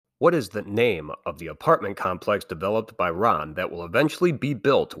What is the name of the apartment complex developed by Ron that will eventually be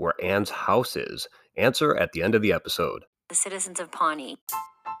built where Anne's house is? Answer at the end of the episode. The citizens of Pawnee.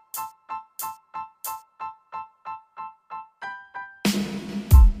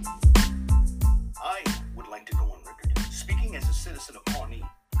 I would like to go on record speaking as a citizen of Pawnee.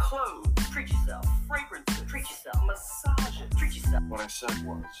 Clothes, treat yourself. Fragrances, treat yourself. Massages, treat yourself. What I said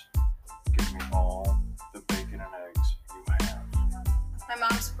was, give me all the bacon and eggs you have. My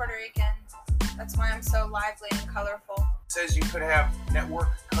mom's Puerto Rican. That's why I'm so lively and colorful. It says you could have network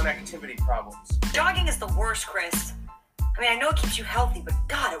connectivity problems. Jogging is the worst, Chris. I mean, I know it keeps you healthy, but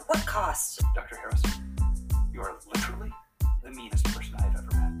God, at what cost? Dr. Harris, you are literally the meanest person I've ever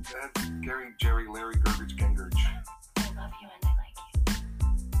met. That's Gary, Jerry, Larry, Gergich, Gengert. I love you and I like you.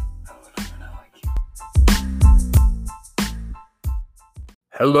 I love you and I like you.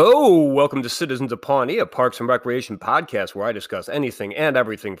 Hello, welcome to Citizens of Pawnee, a Parks and Recreation podcast where I discuss anything and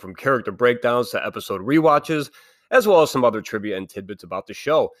everything from character breakdowns to episode rewatches, as well as some other trivia and tidbits about the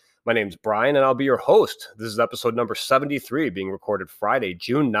show. My name's Brian, and I'll be your host. This is episode number 73, being recorded Friday,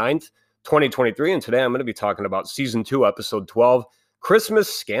 June 9th, 2023, and today I'm going to be talking about Season 2, Episode 12,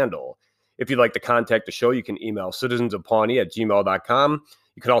 Christmas Scandal. If you'd like to contact the show, you can email citizensofpawnee@gmail.com.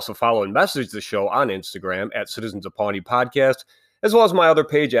 You can also follow and message the show on Instagram at Citizens of Pawnee Podcast, as well as my other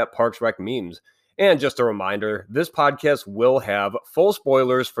page at Parks Rec Memes. And just a reminder, this podcast will have full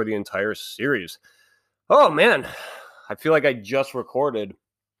spoilers for the entire series. Oh, man, I feel like I just recorded.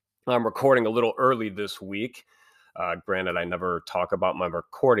 I'm recording a little early this week. Granted, I never talk about my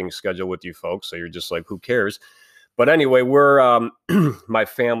recording schedule with you folks, so you're just like, who cares? But anyway, we're my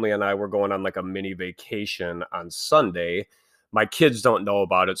family and I were going on like a mini vacation on Sunday. My kids don't know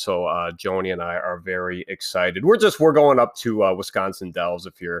about it, so Joni and I are very excited. We're going up to Wisconsin Dells.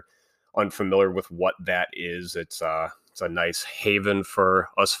 If you're unfamiliar with what that is, it's a nice haven for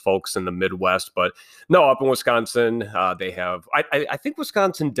us folks in the Midwest. But no, up in Wisconsin, they have, I think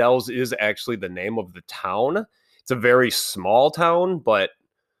Wisconsin Dells is actually the name of the town. It's a very small town, but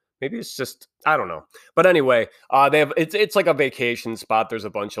maybe it's just, I don't know. But anyway, they have, it's like a vacation spot. There's a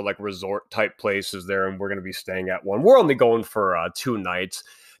bunch of like resort type places there, and we're going to be staying at one. We're only going for 2 nights,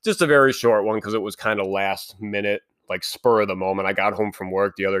 just a very short one, because it was kind of last minute, like spur of the moment. I got home from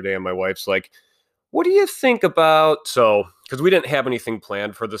work the other day and my wife's like, what do you think about, so, because we didn't have anything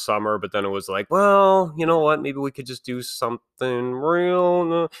planned for the summer, but then it was like, well, you know what, maybe we could just do something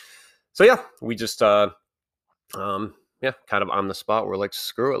real. So yeah, we just, kind of on the spot. We're like,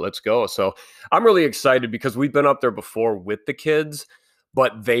 screw it, let's go. So I'm really excited because we've been up there before with the kids,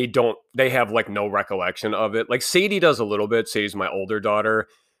 but they have like no recollection of it. Like Sadie does a little bit. Sadie's my older daughter.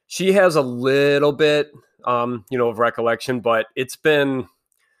 She has a little bit, of recollection, but it's been,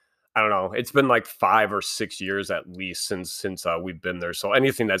 I don't know, it's been like 5 or 6 years at least since we've been there. So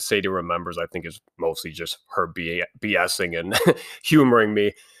anything that Sadie remembers, I think, is mostly just her BSing and humoring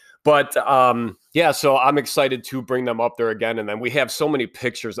me. But yeah, so I'm excited to bring them up there again. And then we have so many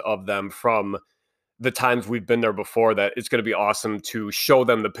pictures of them from the times we've been there before that it's going to be awesome to show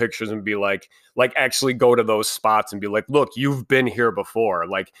them the pictures and be like actually go to those spots and be like, look, you've been here before.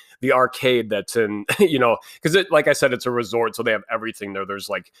 Like the arcade that's in, because like I said, it's a resort. So they have everything there. There's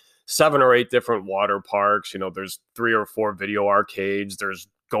like 7 or 8 different water parks. There's 3 or 4 video arcades. There's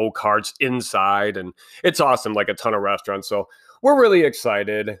go-karts inside, and it's awesome. Like a ton of restaurants. So we're really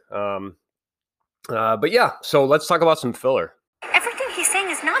excited. But yeah, so let's talk about some filler. Everything he's saying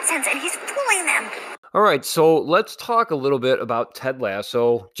is nonsense and he's fooling them. All right, so let's talk a little bit about Ted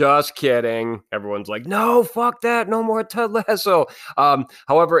Lasso. Just kidding. Everyone's like, no, fuck that. No more Ted Lasso.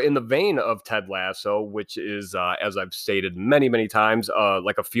 However, in the vein of Ted Lasso, which is, as I've stated many, many times,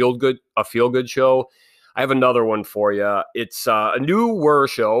 like a feel-good show, I have another one for you. It's a newer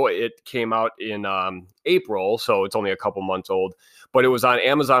show. It came out in April, so it's only a couple months old, but it was on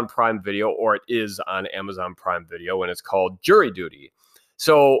Amazon Prime Video, or it is on Amazon Prime Video, and it's called Jury Duty.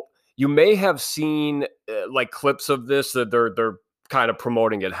 So you may have seen like clips of this that they're kind of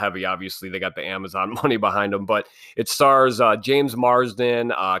promoting it heavy. Obviously, they got the Amazon money behind them, but it stars James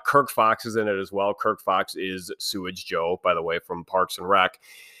Marsden. Kirk Fox is in it as well. Kirk Fox is Sewage Joe, by the way, from Parks and Rec.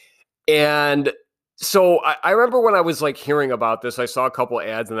 And so I remember when I was like hearing about this, I saw a couple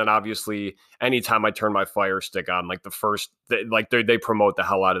ads, and then obviously anytime I turn my Fire Stick on, like they promote the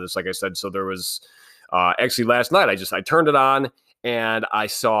hell out of this, like I said. So there was actually last night, I turned it on and I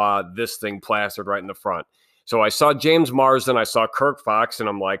saw this thing plastered right in the front. So I saw James Marsden, I saw Kirk Fox, and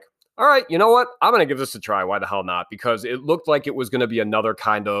I'm like, all right, you know what? I'm going to give this a try. Why the hell not? Because it looked like it was going to be another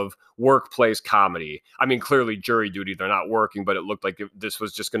kind of workplace comedy. I mean, clearly jury duty, they're not working, but it looked like this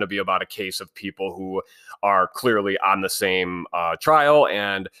was just going to be about a case of people who are clearly on the same trial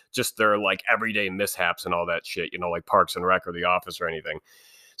and just their like everyday mishaps and all that shit, like Parks and Rec or The Office or anything.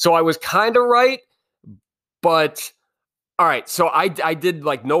 So I was kind of right, but all right. So I did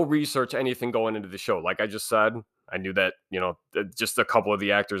like no research, anything going into the show. Like I just said, I knew that, just a couple of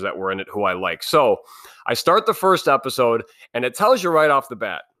the actors that were in it who I like. So I start the first episode and it tells you right off the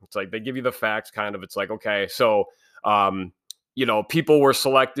bat. It's like they give you the facts kind of. It's like, okay, so, people were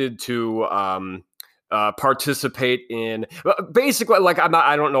selected to participate in basically like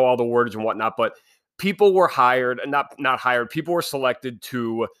I don't know all the words and whatnot, but people were hired and not hired. People were selected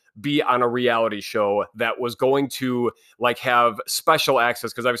to be on a reality show that was going to like have special access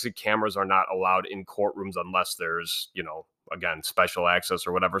because obviously cameras are not allowed in courtrooms unless there's, again, special access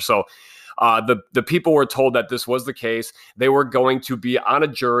or whatever. So the people were told that this was the case. They were going to be on a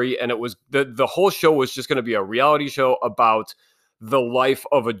jury and it was the whole show was just going to be a reality show about the life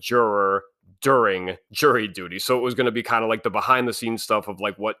of a juror during jury duty. So it was going to be kind of like the behind the scenes stuff of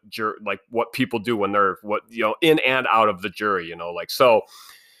like what people do when they're in and out of the jury, so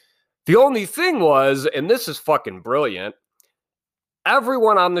the only thing was, and this is fucking brilliant,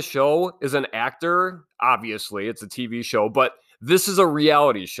 everyone on the show is an actor. Obviously, it's a TV show, but this is a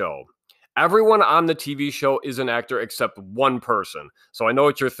reality show. Everyone on the TV show is an actor except one person. So I know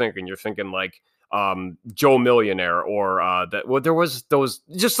what you're thinking. You're thinking like Joe Millionaire or there was those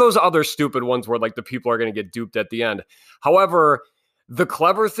other stupid ones where like the people are going to get duped at the end. However, the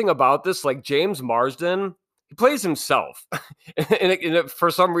clever thing about this, like James Marsden, he plays himself. and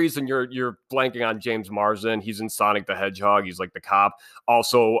for some reason, you're blanking on James Marsden. He's in Sonic the Hedgehog. He's like the cop.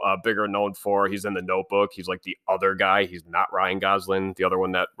 Also, bigger known for, he's in The Notebook. He's like the other guy. He's not Ryan Gosling, the other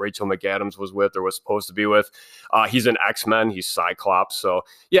one that Rachel McAdams was with or was supposed to be with. He's in X-Men. He's Cyclops. So,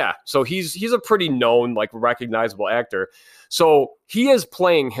 yeah. So he's a pretty known, like recognizable actor. So he is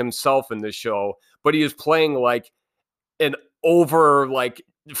playing himself in this show, but he is playing like an over like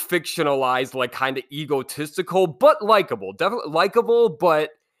fictionalized, like kind of egotistical, but likable, definitely likable. But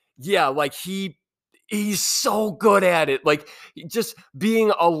yeah, like he's so good at it. Like just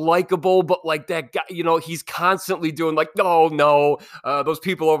being a likable, but like that guy, he's constantly doing like, oh no, those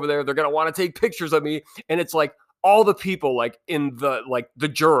people over there, they're going to want to take pictures of me. And it's like all the people like in the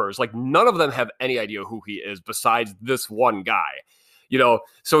jurors, like none of them have any idea who he is besides this one guy,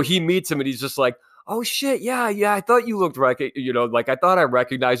 so he meets him and he's just like, oh shit, yeah, I thought you looked like I thought I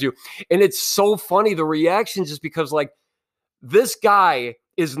recognized you. And it's so funny, the reaction, just because like this guy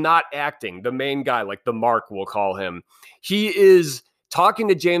is not acting, the main guy, like the Mark, we'll call him. He is talking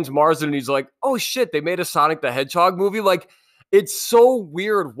to James Marsden and he's like, oh shit, they made a Sonic the Hedgehog movie. Like, it's so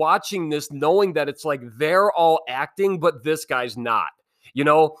weird watching this, knowing that it's like they're all acting, but this guy's not,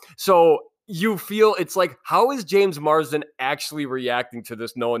 So you feel it's like, how is James Marsden actually reacting to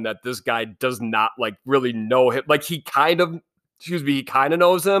this, knowing that this guy does not like really know him? Like he kind of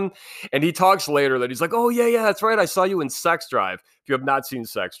knows him. And he talks later that he's like, oh yeah, that's right. I saw you in Sex Drive. If you have not seen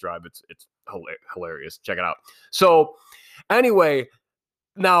Sex Drive, it's hilarious. Check it out. So anyway,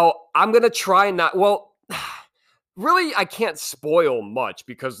 now I'm going to try not, really, I can't spoil much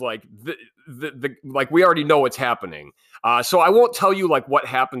because like like we already know what's happening. So I won't tell you like what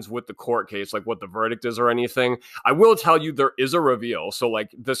happens with the court case, like what the verdict is or anything. I will tell you there is a reveal. So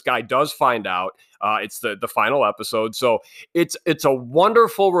like this guy does find out. It's the final episode. So it's a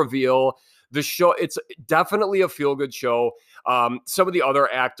wonderful reveal. The show, it's definitely a feel-good show. Some of the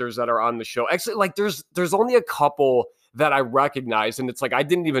other actors that are on the show, actually, like there's only a couple that I recognize, and it's like I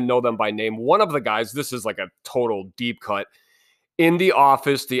didn't even know them by name. One of the guys, this is like a total deep cut. In The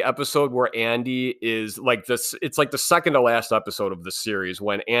Office, the episode where Andy is like this, it's like the second to last episode of the series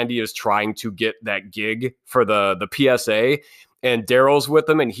when Andy is trying to get that gig for the PSA, and Daryl's with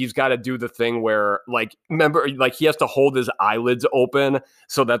him, and he's got to do the thing where, like, remember, like he has to hold his eyelids open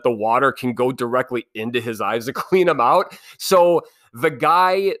so that the water can go directly into his eyes to clean them out. So the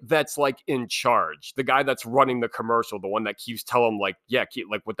guy that's like in charge, the guy that's running the commercial, the one that keeps telling him like, yeah,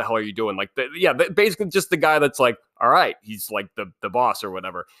 like, what the hell are you doing? Like, basically just the guy that's like, all right, he's like the boss or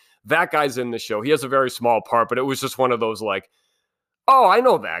whatever. That guy's in the show. He has a very small part, but it was just one of those like, oh, I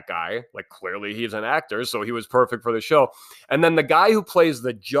know that guy. Like, clearly he's an actor, so he was perfect for the show. And then the guy who plays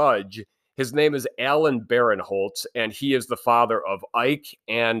the judge, his name is Alan Barinholtz, and he is the father of Ike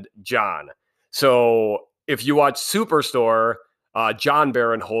and John. So if you watch Superstore, John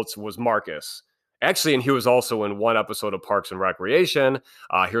Barinholtz was Marcus. Actually, and he was also in one episode of Parks and Recreation.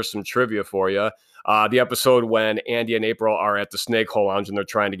 Here's some trivia for you. The episode when Andy and April are at the Snake Hole Lounge and they're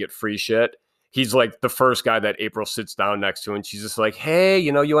trying to get free shit. He's like the first guy that April sits down next to, and she's just like, hey,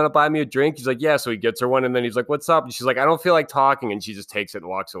 you want to buy me a drink? He's like, yeah. So he gets her one, and then he's like, what's up? And she's like, I don't feel like talking. And she just takes it and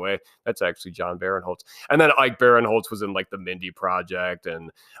walks away. That's actually John Barinholtz. And then Ike Barinholtz was in like the Mindy Project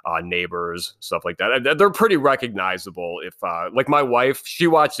and Neighbors, stuff like that. They're pretty recognizable. If like my wife, she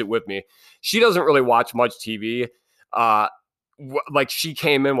watched it with me. She doesn't really watch much TV. Like she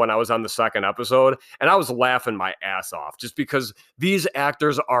came in when I was on the second episode and I was laughing my ass off just because these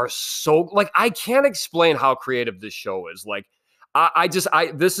actors are so like, I can't explain how creative this show is. Like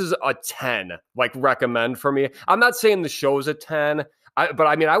this is a 10, like recommend for me. I'm not saying the show is a 10, but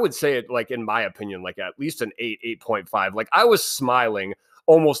I mean, I would say it like, in my opinion, like at least an 8, 8.5. Like I was smiling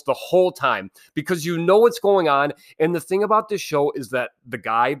almost the whole time because you know what's going on. And the thing about this show is that the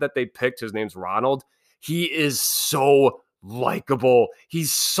guy that they picked, his name's Ronald. He is so likable.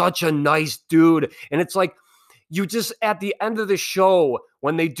 He's such a nice dude. And it's like, you just, at the end of the show,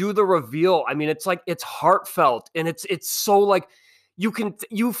 when they do the reveal, I mean, it's like, it's heartfelt. And it's so like,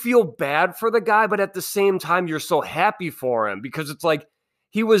 you feel bad for the guy, but at the same time, you're so happy for him because it's like,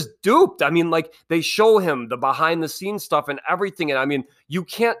 he was duped. I mean, like they show him the behind the scenes stuff and everything. And I mean, you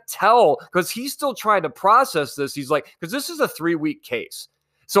can't tell because he's still trying to process this. He's like, because this is a 3-week case.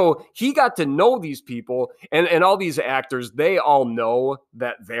 So he got to know these people and all these actors, they all know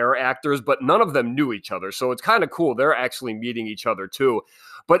that they're actors, but none of them knew each other. So it's kind of cool. They're actually meeting each other too.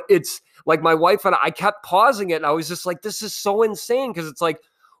 But it's like my wife and I kept pausing it and I was just like, this is so insane. Because it's like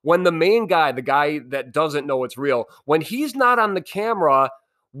when the main guy, the guy that doesn't know it's real, when he's not on the camera,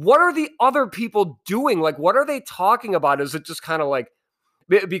 what are the other people doing? Like, what are they talking about? Is it just kind of like,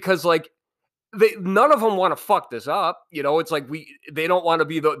 because like, none of them want to fuck this up. It's like they don't want to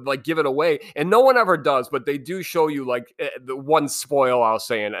be give it away. And no one ever does, but they do show you like the one spoil I'll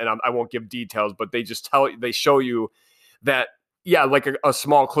say, and I won't give details, but they show you that, yeah, like a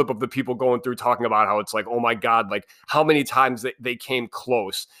small clip of the people going through talking about how it's like, oh my God, like how many times they came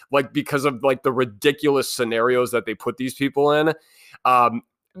close, like because of like the ridiculous scenarios that they put these people in.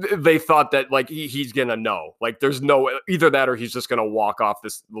 They thought that like he's gonna know, like there's no either that or he's just gonna walk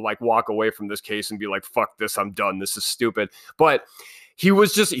away from this case and be like, fuck this, I'm done, this is stupid. But he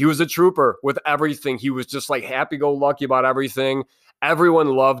was a trooper with everything. He was just like happy-go-lucky about everything. Everyone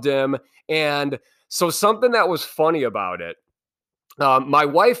loved him. And so something that was funny about it, my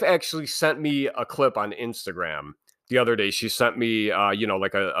wife actually sent me a clip on Instagram the other day. She sent me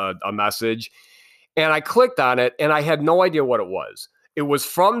like a message, and I clicked on it and I had no idea what it was. It was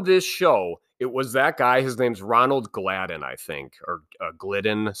from this show. It was that guy. His name's Ronald Gladden, I think, or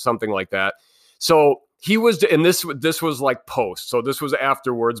Glidden, something like that. So he was, and this was like post. So this was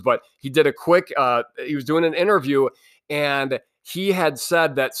afterwards, but he did a quick, he was doing an interview and he had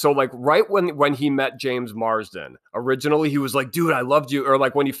said that, so like right when he met James Marsden, originally he was like, dude, I loved you. Or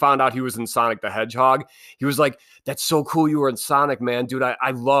like when he found out he was in Sonic the Hedgehog, he was like, that's so cool you were in Sonic, man. Dude,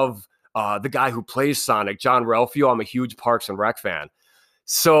 I love the guy who plays Sonic, John Ralphio. I'm a huge Parks and Rec fan.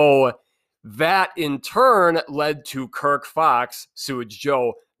 So that in turn led to Kirk Fox, Sewage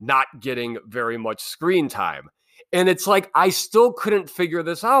Joe, not getting very much screen time. And it's like, I still couldn't figure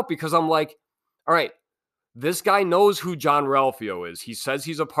this out because I'm like, all right, this guy knows who John Ralphio is. He says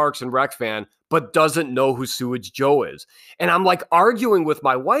he's a Parks and Rec fan, but doesn't know who Sewage Joe is. And I'm like arguing with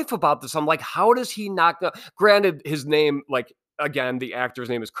my wife about this. I'm like, how does he not know? Granted, his name, like, again, the actor's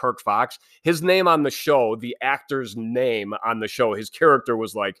name is Kirk Fox. His name on the show, the actor's name on the show, his character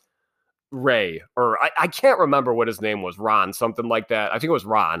was like Ray, or I can't remember what his name was, Ron, something like that. I think it was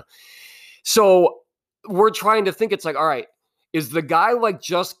Ron. So we're trying to think, it's like, all right, is the guy like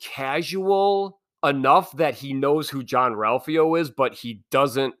just casual enough that he knows who John Ralphio is, but he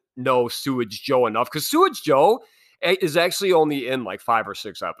doesn't know Sewage Joe enough? Because Sewage Joe is actually only in like 5 or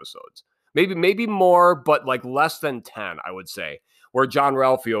 6 episodes. Maybe more, but like less than 10, I would say. Where John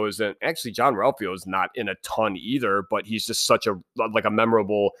Ralphio isn't. Actually, John Ralphio is not in a ton either, but he's just such a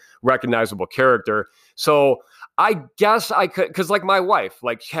memorable, recognizable character. So I guess I could, because like my wife,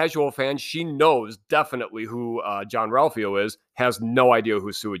 like casual fan, she knows definitely who John Ralphio is, has no idea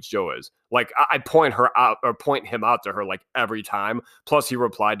who Sewage Joe is. Like I point him out to her like every time. Plus he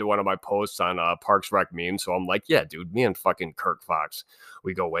replied to one of my posts on Parks Rec Memes. So I'm like, yeah, dude, me and fucking Kirk Fox,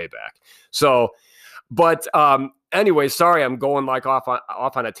 we go way back. So, but anyway, sorry, I'm going like off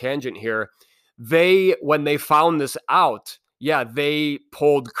on a tangent here. When they found this out, yeah, they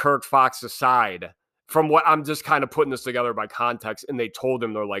pulled Kirk Fox aside. From what I'm just kind of putting this together by context, and they told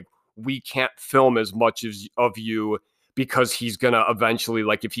him, they're like, we can't film as much of you because he's going to eventually,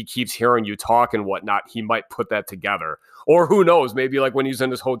 like, if he keeps hearing you talk and whatnot, he might put that together. Or who knows, maybe like when he's in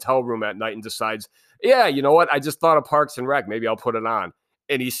his hotel room at night and decides, yeah, you know what? I just thought of Parks and Rec. Maybe I'll put it on.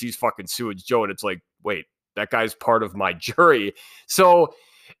 And he sees fucking Sewage Joe, and it's like, wait, that guy's part of my jury. So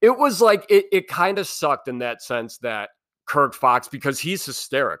it was like, it kind of sucked in that sense that Kirk Fox, because he's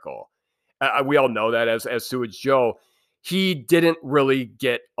hysterical. We all know that as Sewage Joe, he didn't really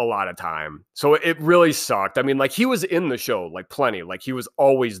get a lot of time. So it really sucked. I mean, like, he was in the show, like, plenty. Like, he was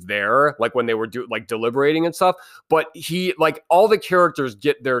always there, like, when they were deliberating and stuff. But he, like, all the characters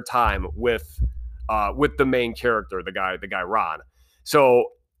get their time with the main character, the guy Ron. So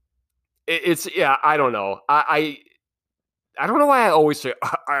it's yeah, I don't know. I don't know why I always say,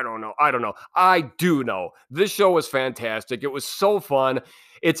 I don't know. I do know. This show was fantastic. It was so fun.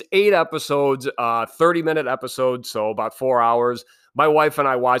 It's 8 episodes, 30-minute episodes, so about 4 hours. My wife and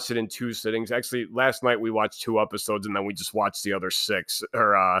I watched it in 2 sittings. Actually, last night we watched 2 episodes, and then we just watched the other 6.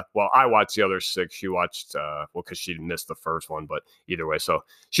 I watched the other 6. She watched, because she missed the first one, but either way. So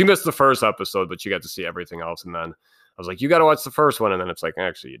she missed the first episode, but she got to see everything else, and then I was like, you got to watch the first one. And then it's like,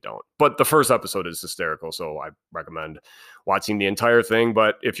 actually, you don't. But the first episode is hysterical. So I recommend watching the entire thing.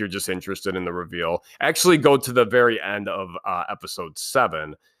 But if you're just interested in the reveal, actually go to the very end of episode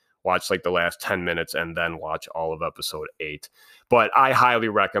 7, watch like the last 10 minutes, and then watch all of episode 8. But I highly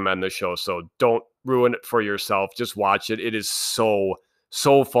recommend the show. So don't ruin it for yourself. Just watch it. It is so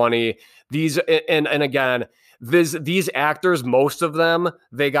funny. These, and again, these actors, most of them,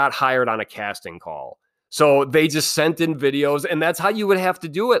 they got hired on a casting call. So they just sent in videos, and that's how you would have to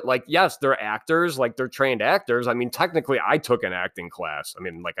do it. Like, yes, they're actors, like they're trained actors. I mean, technically, I took an acting class. I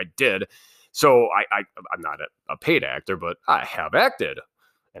mean, like I did. So I'm not a paid actor, but I have acted.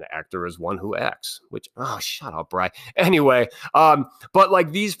 An actor is one who acts, which, oh, shut up, Bri. Anyway, but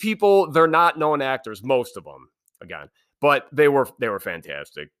like these people, they're not known actors, most of them, again, but they were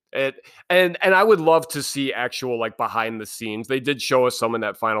fantastic. And I would love to see actual, like, behind the scenes. They did show us some in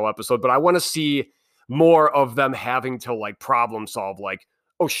that final episode, but I want to see more of them having to, like, problem solve, like,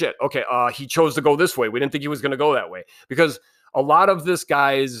 oh shit, okay, he chose to go this way. We didn't think he was going to go that way. Because a lot of this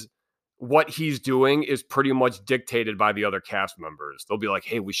guy's, what he's doing is pretty much dictated by the other cast members. They'll be like,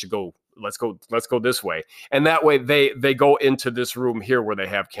 hey, we should go, let's go this way. And that way they go into this room here where they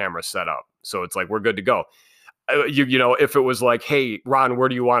have cameras set up. So it's like, we're good to go. You know, if it was like, hey, Ron, where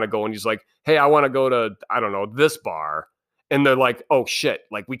do you want to go? And he's like, hey, I want to go to, I don't know, this bar. And they're like, oh shit,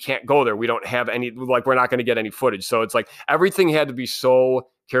 like, we can't go there. We don't have any, like, we're not going to get any footage. So it's like everything had to be so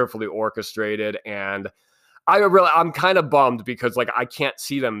carefully orchestrated. And I'm kind of bummed because, like, I can't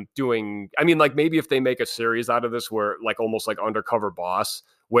see them doing, I mean, like, maybe if they make a series out of this where, like, almost like Undercover Boss,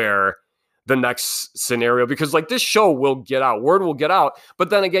 where the next scenario, because, like, this show will get out, word will get out. But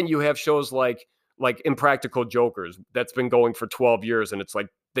then again, you have shows like Impractical Jokers that's been going for 12 years. And it's like,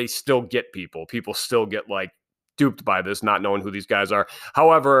 they still get people still get, like, duped by this, not knowing who these guys are.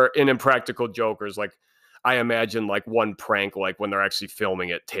 However, in Impractical Jokers, like, I imagine, like, one prank, like, when they're actually filming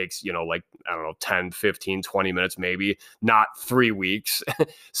it takes, you know, like, I don't know, 10, 15, 20 minutes, maybe, not 3 weeks.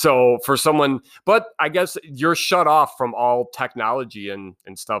 So for someone, but I guess you're shut off from all technology and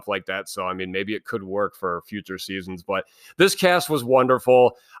stuff like that. So, I mean, maybe it could work for future seasons, but this cast was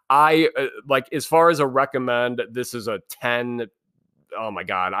wonderful. I like, as far as a recommend, this is a 10. Oh my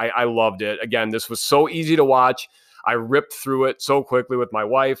God, I loved it. Again, this was so easy to watch. I ripped through it so quickly with my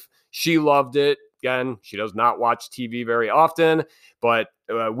wife. She loved it. Again, she does not watch TV very often, but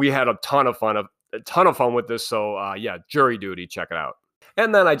we had a ton of fun with this. So yeah, Jury Duty, check it out.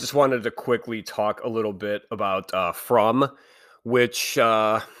 And then I just wanted to quickly talk a little bit about From, which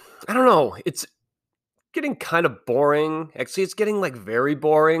I don't know, it's getting kind of boring. Actually, it's getting, like, very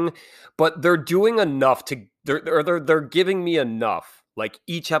boring, but they're doing enough to they're giving me enough, like,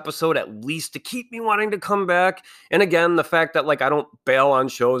 each episode at least, to keep me wanting to come back. And again, the fact that, like, I don't bail on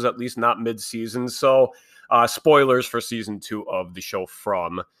shows, at least not mid-season. So spoilers for season 2 of the show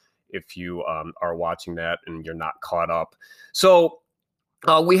From, if you are watching that and you're not caught up. So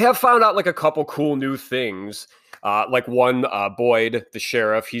we have found out, like, a couple cool new things. Like, one, Boyd, the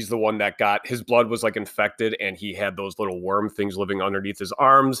sheriff, he's the one that got, his blood was, like, infected, and he had those little worm things living underneath his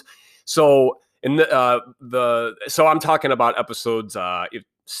arms. So in so I'm talking about episodes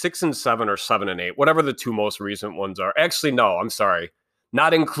 6 and 7 or 7 and 8, whatever the 2 most recent ones are. Actually, no, I'm sorry.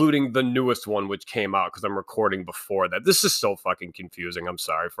 Not including the newest one, which came out because I'm recording before that. This is so fucking confusing. I'm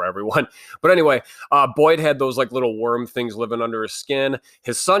sorry for everyone. But anyway, Boyd had those, like, little worm things living under his skin.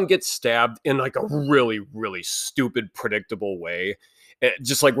 His son gets stabbed in, like, a really, really stupid, predictable way.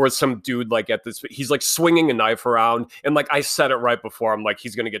 Just like where some dude like at this, he's like swinging a knife around, and like I said it right before, I'm like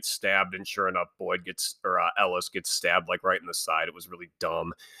he's gonna get stabbed, and sure enough, Ellis gets stabbed like right in the side. It was really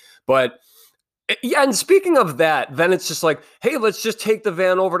dumb, but yeah. And speaking of that, then it's just like, hey, let's just take the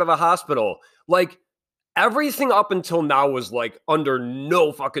van over to the hospital. Like everything up until now was like, under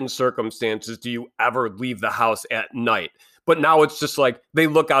no fucking circumstances do you ever leave the house at night. But now it's just like they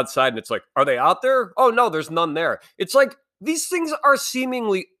look outside and it's like, are they out there? Oh no, there's none there. It's like these things are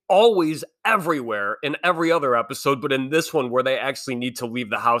seemingly always everywhere in every other episode, but in this one where they actually need to leave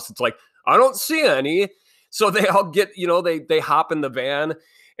the house, it's like, I don't see any. So they all get, they hop in the van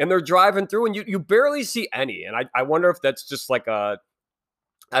and they're driving through, and you barely see any. And I wonder if that's just like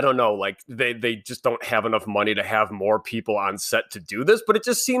I don't know, like they just don't have enough money to have more people on set to do this, but it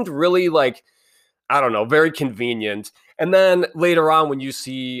just seemed really like, I don't know, very convenient. And then later on, when you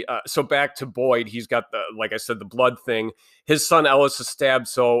see, so back to Boyd, he's got like I said, the blood thing. His son Ellis is stabbed,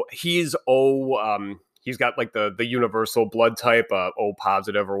 so he's he's got like the universal blood type, O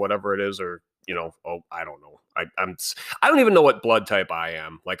positive or whatever it is, or I don't know. I don't even know what blood type I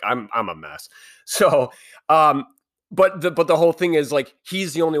am. Like I'm a mess. So, but the whole thing is like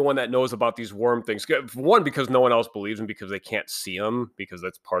he's the only one that knows about these worm things. One, because no one else believes him because they can't see him, because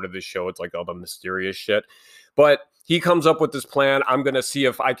that's part of the show. It's like all the mysterious shit. But he comes up with this plan. I'm gonna see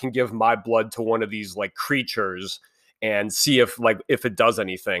if I can give my blood to one of these like creatures and see if it does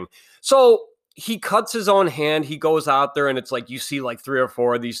anything. So he cuts his own hand. He goes out there and it's like you see like 3 or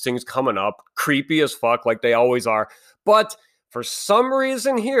 4 of these things coming up, creepy as fuck, like they always are. But for some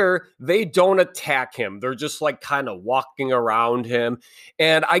reason here, they don't attack him. They're just like kind of walking around him.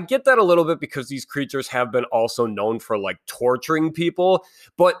 And I get that a little bit because these creatures have been also known for like torturing people,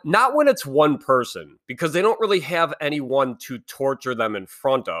 but not when it's one person, because they don't really have anyone to torture them in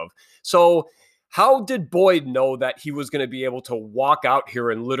front of. So how did Boyd know that he was going to be able to walk out here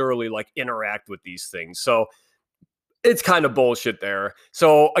and literally like interact with these things? So it's kind of bullshit there.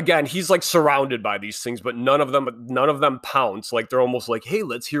 So again, he's like surrounded by these things, but none of them pounce. Like they're almost like, hey,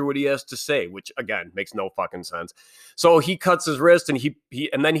 let's hear what he has to say, which again makes no fucking sense. So he cuts his wrist and he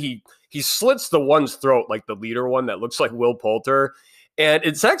slits the one's throat, like the leader one that looks like Will Poulter. And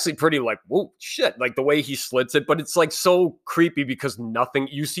it's actually pretty like, whoa, shit, like the way he slits it, but it's like so creepy because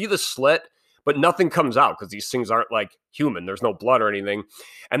you see the slit, but nothing comes out because these things aren't like human. There's no blood or anything.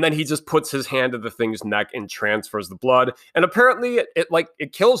 And then he just puts his hand to the thing's neck and transfers the blood. And apparently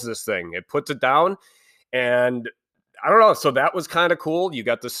it kills this thing. It puts it down. And I don't know. So that was kind of cool. You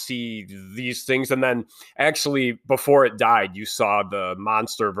got to see these things. And then actually before it died, you saw the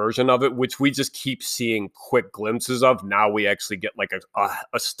monster version of it, which we just keep seeing quick glimpses of. Now we actually get like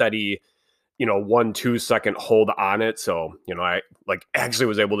a steady 1-2 second hold on it. So, I like actually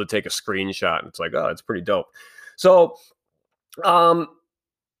was able to take a screenshot and it's like, oh, it's pretty dope. So, I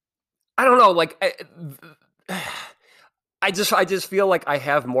don't know, like, I just feel like I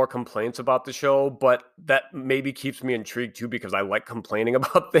have more complaints about the show, but that maybe keeps me intrigued too, because I like complaining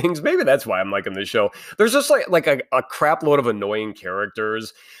about things. Maybe that's why I'm liking the show. There's just like a crap load of annoying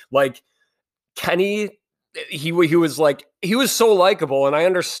characters. Like Kenny, he was so likable, and I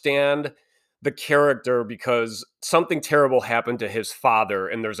understand the character because something terrible happened to his father,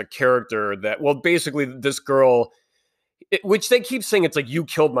 and there's a character that, well, basically this girl, which they keep saying it's like, you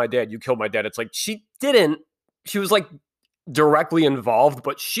killed my dad. It's like, she didn't. She was like directly involved,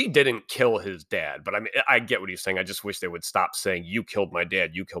 but she didn't kill his dad. But I mean, I get what he's saying. I just wish they would stop saying, you killed my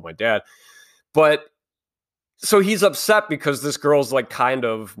dad. But so he's upset because this girl's like kind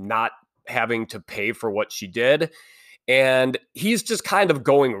of not having to pay for what she did. And he's just kind of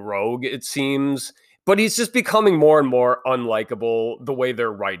going rogue, it seems. But he's just becoming more and more unlikable the way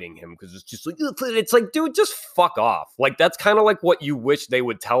they're writing him, because it's like, dude, just fuck off. Like, that's kind of like what you wish they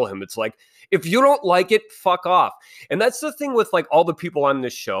would tell him. It's like, if you don't like it, fuck off. And that's the thing with like all the people on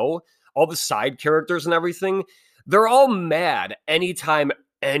this show, all the side characters and everything, they're all mad anytime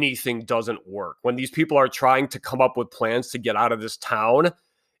anything doesn't work. When these people are trying to come up with plans to get out of this town,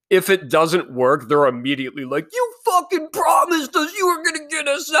 if it doesn't work, they're immediately like, you fucking promised us you were going to get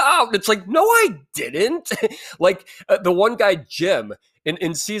us out. And it's like, no, I didn't. Like the one guy, Jim,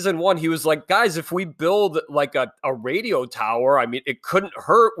 in season 1, he was like, guys, if we build like a radio tower, I mean, it couldn't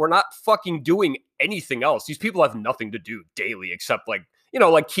hurt. We're not fucking doing anything else. These people have nothing to do daily except like,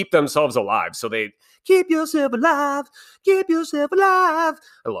 like keep themselves alive. So they keep yourself alive. I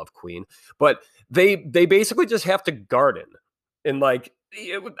love Queen. But they basically just have to garden. And like,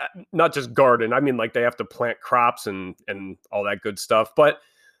 not just garden. I mean, like they have to plant crops and all that good stuff. But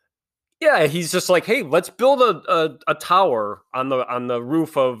yeah, he's just like, hey, let's build a tower on the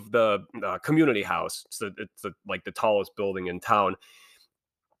roof of the community house. It's like the tallest building in town.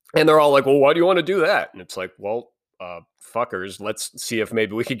 And they're all like, well, why do you want to do that? And it's like, well, fuckers, let's see if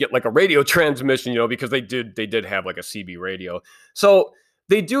maybe we could get like a radio transmission, because they did have like a CB radio. So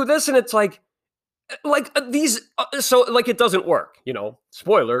they do this, and it's like these, so like it doesn't work,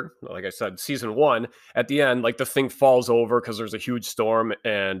 spoiler, like I said, season 1, at the end, like the thing falls over because there's a huge storm,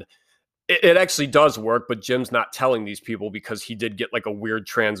 and it actually does work, but Jim's not telling these people because he did get like a weird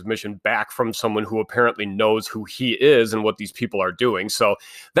transmission back from someone who apparently knows who he is and what these people are doing. So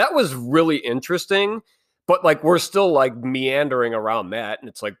that was really interesting, but like we're still like meandering around that, and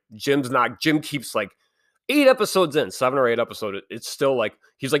it's like Jim keeps like 8 episodes in, 7 or 8 episodes, it's still like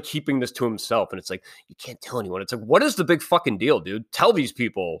he's like keeping this to himself, and it's like you can't tell anyone. It's like, what is the big fucking deal, dude? Tell these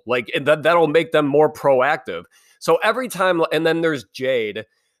people, like that'll make them more proactive. So every time, and then there's Jade,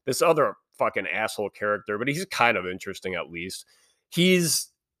 this other fucking asshole character, but he's kind of interesting at least. He's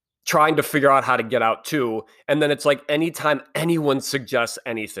trying to figure out how to get out too, and then it's like anytime anyone suggests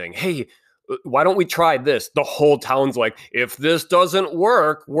anything, hey, why don't we try this? The whole town's like, if this doesn't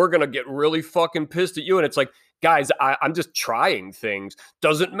work, we're going to get really fucking pissed at you. And it's like, guys, I'm just trying things.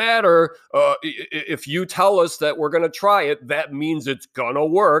 Doesn't matter. If you tell us that we're going to try it, that means it's going to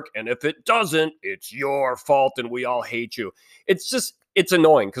work. And if it doesn't, it's your fault and we all hate you. It's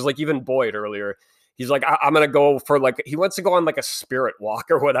annoying because like even Boyd earlier, he's like, I'm going to go for like, he wants to go on like a spirit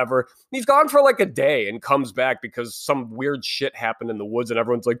walk or whatever. He's gone for like a day and comes back because some weird shit happened in the woods and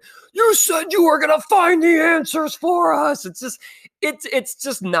everyone's like, you said you were going to find the answers for us. It's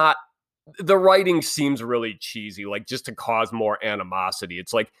just not, the writing seems really cheesy, like just to cause more animosity.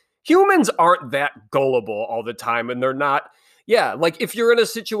 It's like humans aren't that gullible all the time, and they're not. Yeah, like if you're in a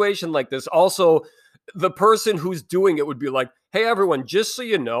situation like this, also the person who's doing it would be like, hey, everyone, just so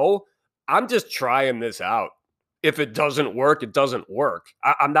you know, I'm just trying this out. If it doesn't work, it doesn't work.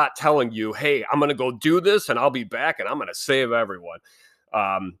 I'm not telling you, hey, I'm going to go do this and I'll be back and I'm going to save everyone.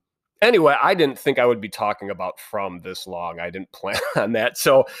 Anyway, I didn't think I would be talking about From this long. I didn't plan on that.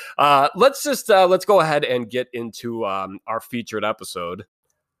 So let's go ahead and get into our featured episode.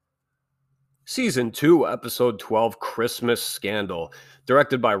 Season 2, Episode 12, Christmas Scandal.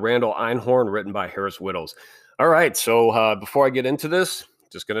 Directed by Randall Einhorn, written by Harris Whittles. All right, so before I get into this,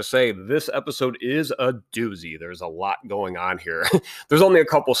 just going to say this episode is a doozy. There's a lot going on here. There's only a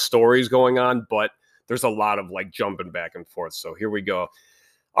couple stories going on, but there's a lot of like jumping back and forth. So here we go.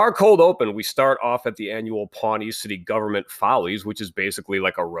 Our cold open, we start off at the annual Pawnee City Government Follies, which is basically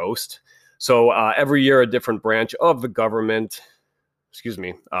like a roast. So every year, a different branch of the government,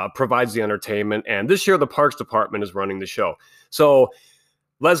 provides the entertainment. And this year, the Parks Department is running the show. So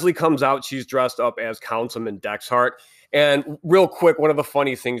Leslie comes out. She's dressed up as Councilman Dexhart. And real quick, one of the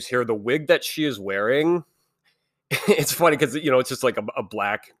funny things here, the wig that she is wearing, it's funny because, it's just like a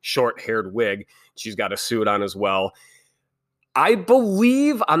black, short-haired wig. She's got a suit on as well. I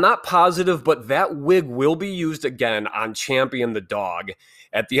believe, I'm not positive, but that wig will be used again on Champion the dog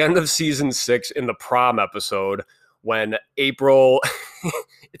at the end of season 6 in the prom episode when April,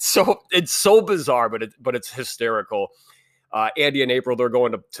 it's so bizarre, but it's hysterical. Andy and April, they're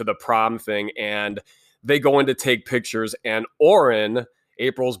going to the prom thing and they go in to take pictures, and Oren,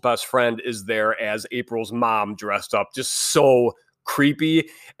 April's best friend, is there as April's mom dressed up, just so creepy.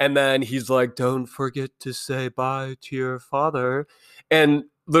 And then he's like, don't forget to say bye to your father. And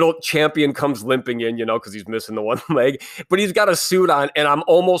little Champion comes limping in, because he's missing the one leg, but he's got a suit on, and I'm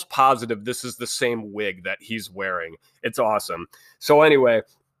almost positive this is the same wig that he's wearing. It's awesome. So anyway,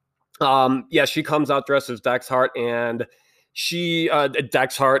 she comes out dressed as Dexhart, and she,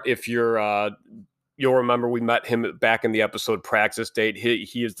 Dexhart, if you'll remember we met him back in the episode Praxis Date.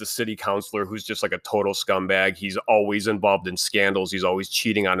 He is the city councilor who's just like a total scumbag. He's always involved in scandals. He's always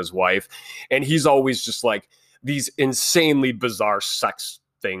cheating on his wife. And he's always just like these insanely bizarre sex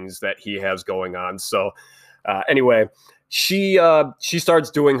things that he has going on. So anyway, she starts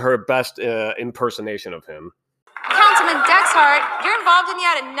doing her best impersonation of him. Councilman Dexhart, you're involved in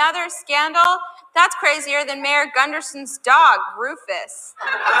yet another scandal? That's crazier than Mayor Gunderson's dog, Rufus.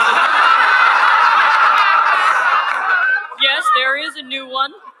 Yes, there is a new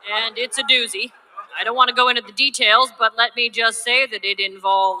one, and it's a doozy. I don't want to go into the details, but let me just say that it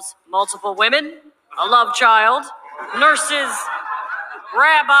involves multiple women, a love child, nurses,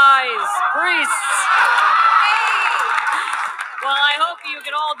 rabbis, priests. Well, I hope you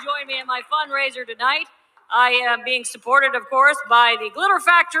can all join me at my fundraiser tonight. I am being supported, of course, by the Glitter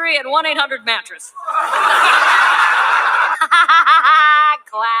Factory and 1-800-Mattress.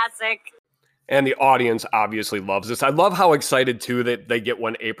 Classic. And the audience obviously loves this. I love how excited, too, that they get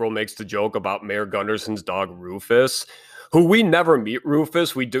when April makes the joke about Mayor Gunderson's dog, Rufus, who we never meet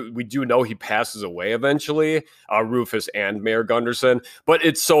Rufus. We do know he passes away eventually, Rufus and Mayor Gunderson. But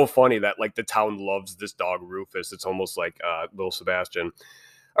it's so funny that like the town loves this dog Rufus. It's almost like Little Sebastian.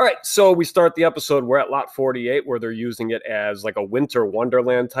 All right, so we start the episode. We're at Lot 48, where they're using it as like a winter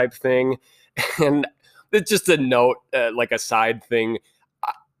wonderland type thing. And it's just a note, like a side thing.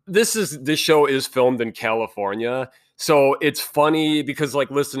 This show is filmed in California, so it's funny because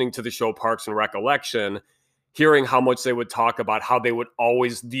like listening to the show Parks and Recollection, hearing how much they would talk about how they would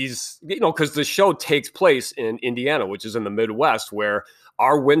always because the show takes place in Indiana, which is in the Midwest, where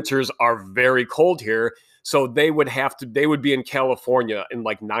our winters are very cold here. So they would be in California in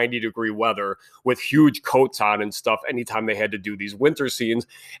like 90-degree weather with huge coats on and stuff anytime they had to do these winter scenes.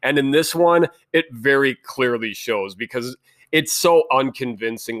 And in this one, it very clearly shows because it's so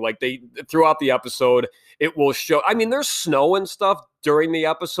unconvincing. Like throughout the episode, it will show, I mean, there's snow and stuff during the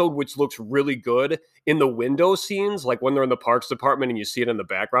episode, which looks really good in the window scenes. Like when they're in the parks department and you see it in the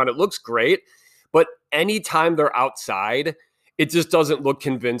background, it looks great. But anytime they're outside, it just doesn't look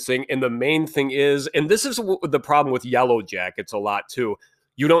convincing. And the main thing is, and this is the problem with Yellow Jackets a lot too,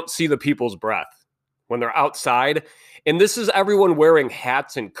 you don't see the people's breath when they're outside. And this is everyone wearing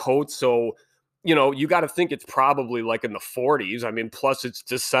hats and coats. So, you got to think it's probably like in the 40s. I mean, plus it's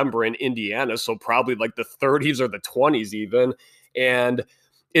December in Indiana. So probably like the 30s or the 20s even. And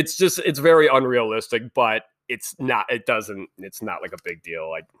it's very unrealistic, but it's not like a big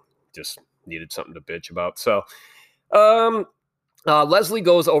deal. I just needed something to bitch about. So, Leslie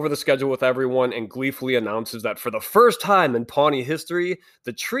goes over the schedule with everyone and gleefully announces that for the first time in Pawnee history,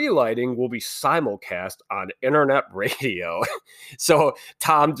 the tree lighting will be simulcast on internet radio. So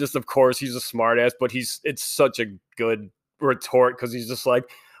Tom just, of course, he's a smartass, but it's such a good retort because he's just like,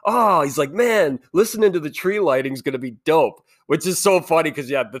 he's like, man, listening to the tree lighting is going to be dope, which is so funny because,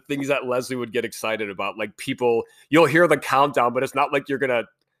 yeah, the things that Leslie would get excited about, like you'll hear the countdown, but it's not like you're going to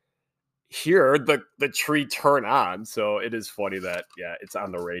hear the tree turn on. So it is funny that, yeah, it's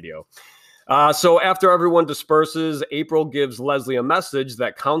on the radio. So after everyone disperses, April gives Leslie a message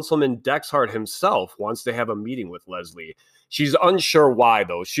that Councilman Dexhart himself wants to have a meeting with Leslie. She's unsure why,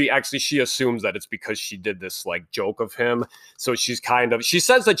 though. She assumes that it's because she did this like joke of him. So she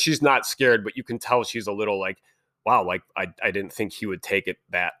says that she's not scared, but you can tell she's a little like, wow, like I didn't think he would take it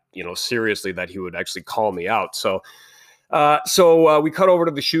that, seriously, that he would actually call me out. So we cut over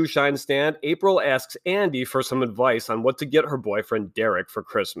to the shoe shine stand. April asks Andy for some advice on what to get her boyfriend Derek for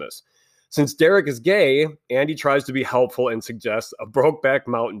Christmas. Since Derek is gay, Andy tries to be helpful and suggests a Brokeback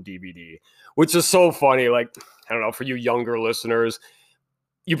Mountain DVD, which is so funny. Like, I don't know, for you younger listeners,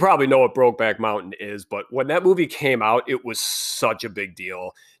 you probably know what Brokeback Mountain is, but when that movie came out, it was such a big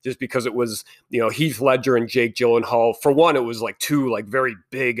deal just because it was, Heath Ledger and Jake Gyllenhaal. For one, it was like two like very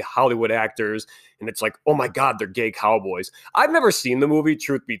big Hollywood actors, and it's like, oh my God, they're gay cowboys. I've never seen the movie,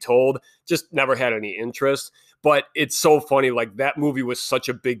 truth be told, just never had any interest, but it's so funny. Like that movie was such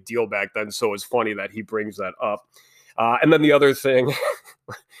a big deal back then, so it's funny that he brings that up. And then the other thing,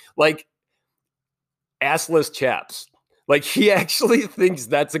 like assless chaps. Like he actually thinks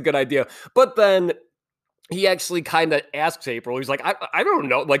that's a good idea. But then he actually kind of asks April, he's like, I don't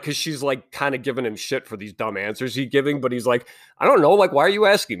know, like, because she's like kind of giving him shit for these dumb answers he's giving, but he's like, I don't know, like, why are you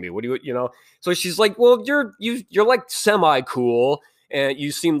asking me? What do you? So she's like, well, you're like semi cool, and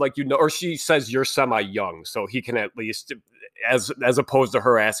you seem like or she says you're semi young, so he can at least, as opposed to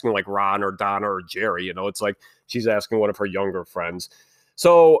her asking like Ron or Donna or Jerry, it's like she's asking one of her younger friends.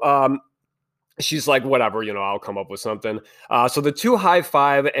 So she's like, whatever, I'll come up with something. So the two high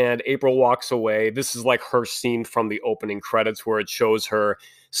five and April walks away. This is like her scene from the opening credits where it shows her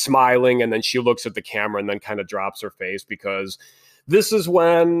smiling and then she looks at the camera and then kind of drops her face because this is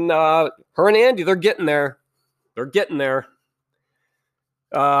when her and Andy, they're getting there. They're getting there.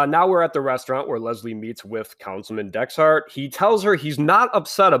 Now we're at the restaurant where Leslie meets with Councilman Dexhart. He tells her he's not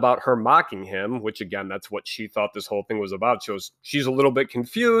upset about her mocking him, which again, that's what she thought this whole thing was about. She's a little bit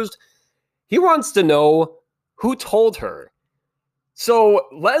confused. He wants to know who told her. So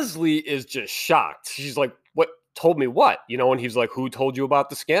Leslie is just shocked. She's like, what told me what? And he's like, who told you about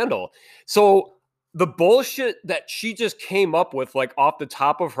the scandal? So the bullshit that she just came up with, like off the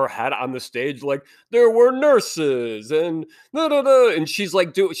top of her head on the stage, like there were nurses and and she's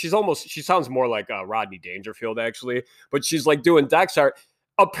like, she sounds more like Rodney Dangerfield actually, but she's like doing Dexhart.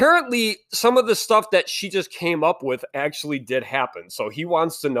 Apparently, some of the stuff that she just came up with actually did happen. So he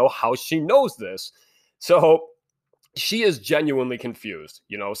wants to know how she knows this. So she is genuinely confused,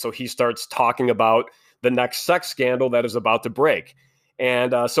 so he starts talking about the next sex scandal that is about to break.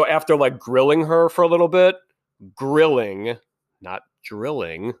 And so after like grilling her for a little bit, not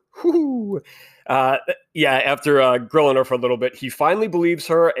drilling, Yeah, after grilling her for a little bit, he finally believes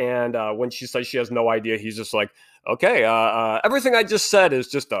her, and when she says she has no idea, he's just like, "Okay, everything I just said is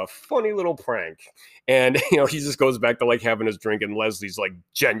just a funny little prank." And he just goes back to like having his drink, and Leslie's like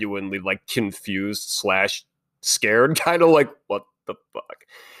genuinely like confused slash scared, kind of like, "What the fuck?"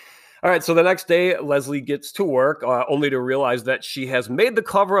 All right, so the next day, Leslie gets to work, only to realize that she has made the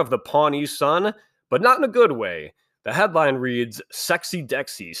cover of the Pawnee Sun, but not in a good way. The headline reads, "Sexy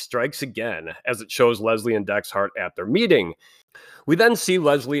Dexy Strikes Again," as it shows Leslie and Dexhart at their meeting. We then see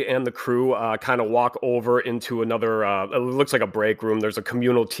Leslie and the crew kind of walk over into another, it looks like a break room. There's a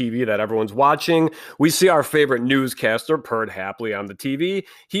communal TV that everyone's watching. We see our favorite newscaster purred happily on the TV.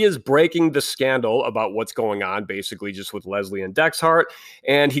 He is breaking the scandal about what's going on, basically just with Leslie and Dexhart.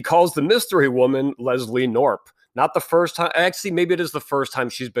 And he calls the mystery woman Leslie Norp. Not the first time. Actually, maybe it is the first time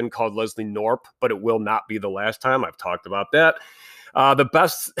she's been called Leslie Norp, but it will not be the last time. I've talked about that. The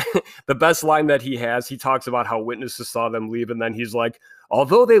best, the best line that he has, he talks about how witnesses saw them leave, and then he's like,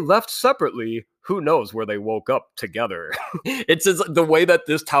 "Although they left separately, who knows where they woke up together." It's just, the way that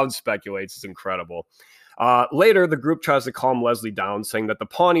this town speculates is incredible. Later, the group tries to calm Leslie down, saying that the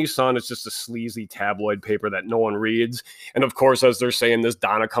Pawnee Sun is just a sleazy tabloid paper that no one reads. And of course, as they're saying this,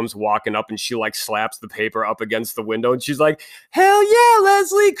 Donna comes walking up and she like slaps the paper up against the window, and she's like, "Hell yeah,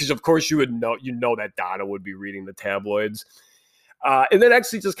 Leslie!" Because of course you know that Donna would be reading the tabloids. And that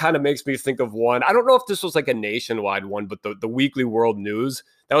actually just kind of makes me think of one. I don't know if this was like a nationwide one, but the Weekly World News,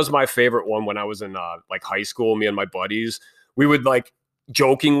 that was my favorite one when I was in like high school. Me and my buddies, we would like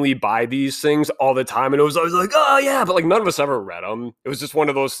jokingly buy these things all the time. And it was always like, "Oh yeah," but like none of us ever read them. It was just one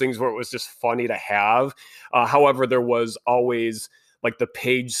of those things where it was just funny to have. However, there was always like the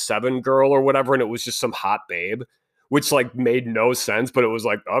Page 7 girl or whatever, and it was just some hot babe, which like made no sense, but it was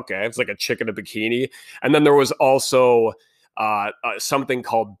like, okay, it's like a chick in a bikini. And then there was also something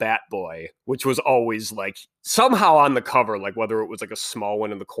called Bat Boy, which was always like somehow on the cover, like whether it was like a small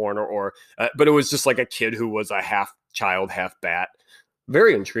one in the corner or, but it was just like a kid who was a half child, half bat.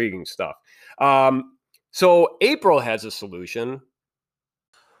 Very intriguing stuff. So April has a solution.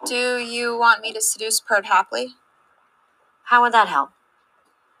 Do you want me to seduce Purred happily? How would that help?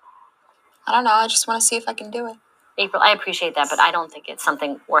 I don't know. I just want to see if I can do it. April, I appreciate that, but I don't think it's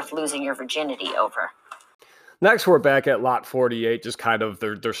something worth losing your virginity over. Next, we're back at Lot 48, just kind of,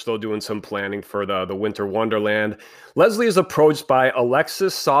 they're still doing some planning for the Winter Wonderland. Leslie is approached by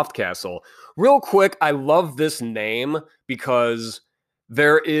Alexis Softcastle. Real quick, I love this name because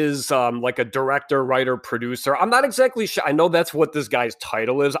there is like a director, writer, producer. I'm not exactly sure. I know that's what this guy's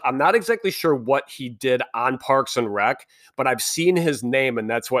title is. I'm not exactly sure what he did on Parks and Rec, but I've seen his name, and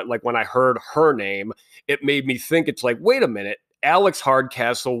that's what, like when I heard her name, it made me think, it's like, wait a minute. Alex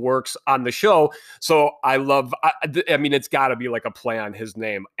Hardcastle works on the show. So I mean, it's got to be like a play on his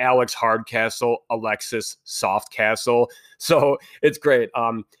name, Alex Hardcastle, Alexis Softcastle. So it's great.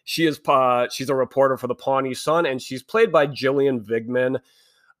 She's a reporter for the Pawnee Sun, and she's played by Jillian Vigman.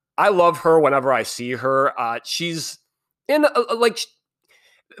 I love her whenever I see her. She's in like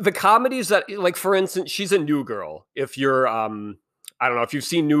the comedies that, like, for instance, she's a New Girl. If you're, I don't know if you've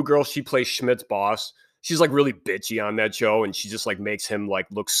seen New Girl, she plays Schmidt's boss. She's like really bitchy on that show, and she just like makes him like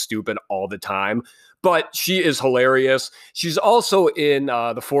look stupid all the time. But she is hilarious. She's also in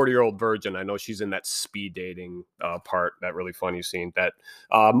the 40-Year-Old Virgin. I know she's in that speed dating part, that really funny scene that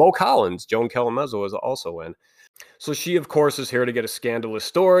Mo Collins, Joan Calamezzo, is also in. So she, of course, is here to get a scandalous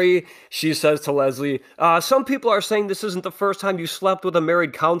story. She says to Leslie, "Some people are saying this isn't the first time you slept with a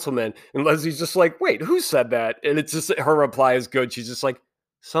married councilman." And Leslie's just like, "Wait, who said that?" And it's just, her reply is good. She's just like,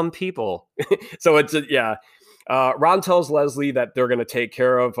 "Some people." So it's, yeah. Ron tells Leslie that they're going to take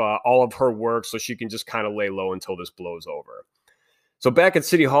care of all of her work so she can just kind of lay low until this blows over. So back at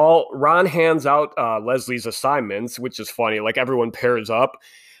City Hall, Ron hands out Leslie's assignments, which is funny. Like everyone pairs up.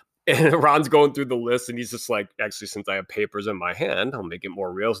 And Ron's going through the list, and he's just like, "Actually, since I have papers in my hand, I'll make it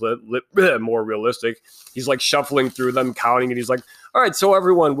more realistic." He's like shuffling through them, counting, and he's like, "All right, so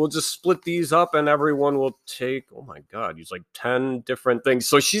everyone, we'll just split these up, and everyone will take," oh my God, he's like 10 different things.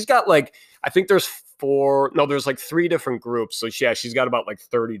 So she's got like, I think there's like 3 different groups. So she's got about like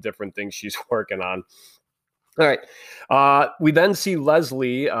 30 different things she's working on. All right. We then see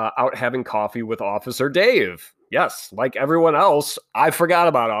Leslie out having coffee with Officer Dave. Yes, like everyone else, I forgot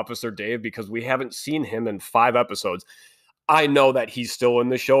about Officer Dave because we haven't seen him in 5 episodes. I know that he's still in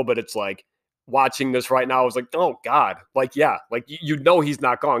the show, but it's like watching this right now, I was like, oh God, like, yeah, like you know he's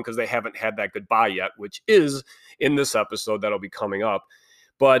not gone because they haven't had that goodbye yet, which is in this episode that'll be coming up.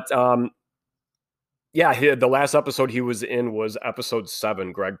 But yeah, the last episode he was in was episode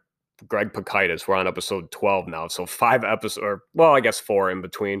 7, Greg Pakitis. We're on episode 12 now, so 5 episodes, or well, I guess 4 in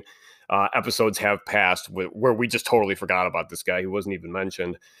between. episodes have passed where we just totally forgot about this guy who wasn't even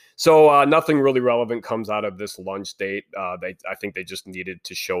mentioned. So nothing really relevant comes out of this lunch date. I think they just needed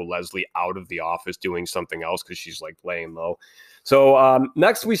to show Leslie out of the office doing something else because she's like laying low. So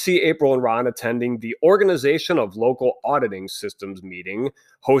next we see April and Ron attending the Organization of Local Auditing Systems meeting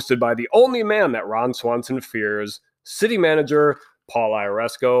hosted by the only man that Ron Swanson fears, city manager Paul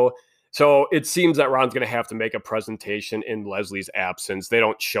Ioresco. So it seems that Ron's going to have to make a presentation in Leslie's absence. They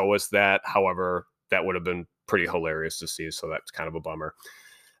don't show us that. However, that would have been pretty hilarious to see. So that's kind of a bummer.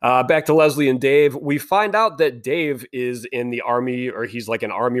 Back to Leslie and Dave. We find out that Dave is in the Army, or he's like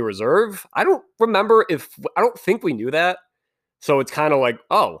an Army Reserve. I don't think we knew that. So it's kind of like,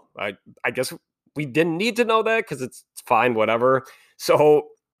 oh, I guess we didn't need to know that because it's fine, whatever. So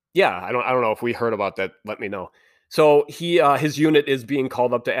yeah, I don't know if we heard about that. Let me know. So his unit is being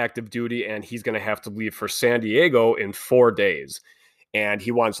called up to active duty, and he's going to have to leave for San Diego in 4 days, and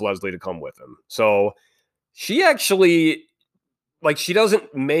he wants Leslie to come with him. So she actually, like, she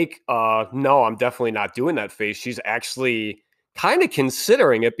doesn't make no, I'm definitely not doing that face. She's actually kind of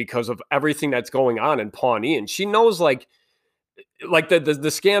considering it because of everything that's going on in Pawnee, and she knows like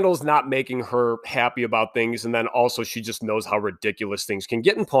the scandal's not making her happy about things, and then also she just knows how ridiculous things can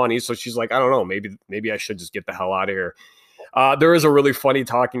get in Pawnee. So she's like, I don't know, maybe I should just get the hell out of here. There is a really funny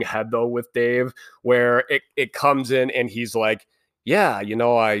talking head though with Dave where it comes in and he's like, yeah,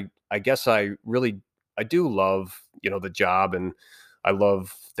 I guess I do love the job, and I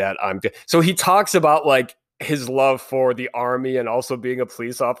love that so he talks about like his love for the Army and also being a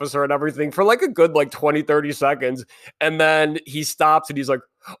police officer and everything for like a good 20-30 seconds. And then he stops and he's like,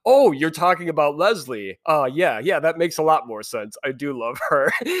 oh, you're talking about Leslie. Yeah, that makes a lot more sense. I do love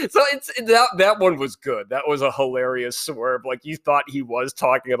her. So that one was good. That was a hilarious swerve. Like you thought he was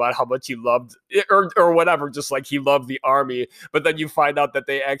talking about how much he loved it, or whatever, just like he loved the Army. But then you find out that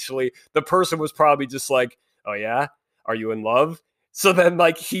the person was probably just like, oh yeah, are you in love? So then,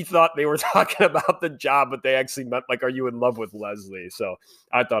 he thought they were talking about the job, but they actually meant, are you in love with Leslie? So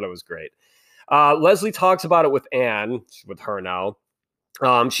I thought it was great. Leslie talks about it with Anne, with her now.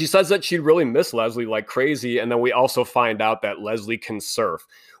 She says that she'd really miss Leslie like crazy. And then we also find out that Leslie can surf,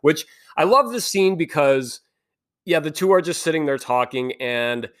 which I love this scene because, yeah, the two are just sitting there talking.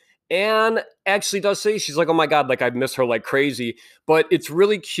 And Anne actually does say, she's like, oh my God, I miss her like crazy. But it's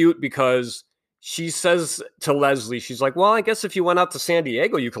really cute because she says to Leslie, she's like, well, I guess if you went out to San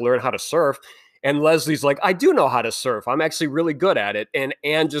Diego, you could learn how to surf. And Leslie's like, I do know how to surf. I'm actually really good at it. And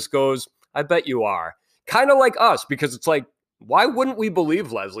Anne just goes, I bet you are. Kind of like us, because it's like, why wouldn't we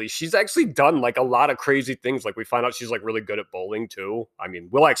believe Leslie? She's actually done a lot of crazy things. We find out she's really good at bowling too. I mean,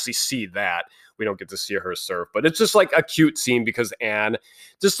 we'll actually see that. We don't get to see her surf, but it's just a cute scene because Anne,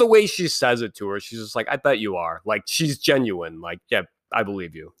 just the way she says it to her, she's just like, I bet you are. She's genuine. Yeah, I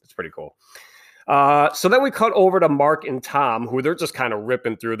believe you. It's pretty cool. So then we cut over to Mark and Tom, who they're just kind of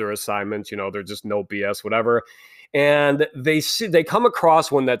ripping through their assignments. They're just no BS, whatever. And they come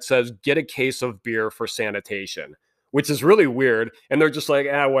across one that says, get a case of beer for sanitation, which is really weird. And they're just like,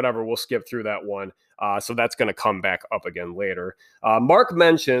 whatever, we'll skip through that one. So that's going to come back up again later. Mark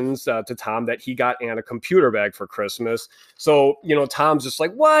mentions to Tom that he got Anne a computer bag for Christmas. So, Tom's just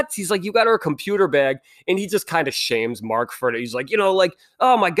like, what? He's like, you got her a computer bag. And he just kind of shames Mark for it. He's like,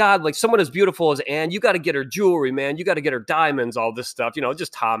 oh my God, someone as beautiful as Anne, you got to get her jewelry, man. You got to get her diamonds, all this stuff.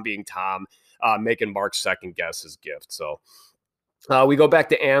 Just Tom being Tom, making Mark second guess his gift. So we go back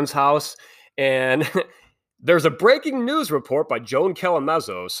to Anne's house and there's a breaking news report by Joan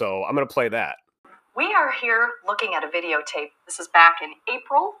Calamezzo. So I'm going to play that. We are here looking at a videotape. This is back in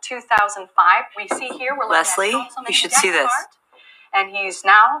April 2005. We see here we're Leslie, you should see this. And he's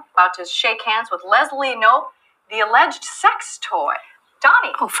now about to shake hands with Leslie Knope, the alleged sex toy.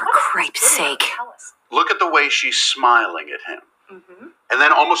 Donnie. Oh, for cripe's sake. Look at the way she's smiling at him. Mm-hmm. And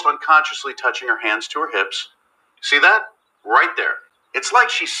then almost unconsciously touching her hands to her hips. See that? Right there. It's like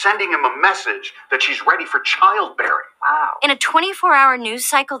she's sending him a message that she's ready for childbearing. Wow. In a 24-hour news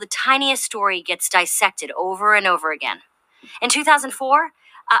cycle, the tiniest story gets dissected over and over again. In 2004,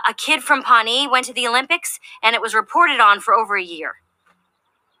 a kid from Pawnee went to the Olympics, and it was reported on for over a year.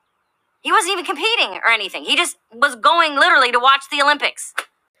 He wasn't even competing or anything. He just was going literally to watch the Olympics.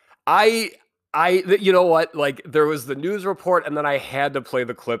 You know what? There was the news report, and then I had to play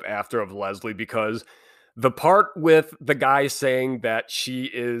the clip after of Leslie because the part with the guy saying that she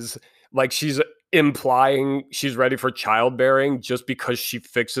is she's implying she's ready for childbearing just because she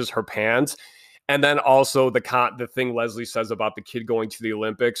fixes her pants. And then also the thing Leslie says about the kid going to the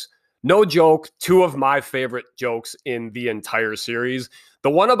Olympics. No joke, two of my favorite jokes in the entire series. The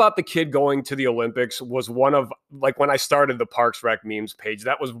one about the kid going to the Olympics was one of, like, when I started the Parks Rec memes page,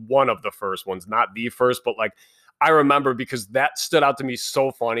 that was one of the first ones, not the first, but like I remember because that stood out to me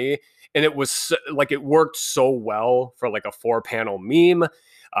so funny. And it was like, it worked so well for like a 4-panel meme.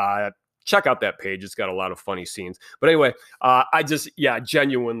 Check out that page. It's got a lot of funny scenes. But anyway,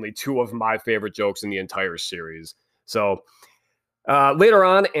 genuinely two of my favorite jokes in the entire series. So later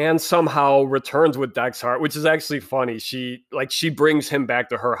on, Anne somehow returns with Dexhart, which is actually funny. She brings him back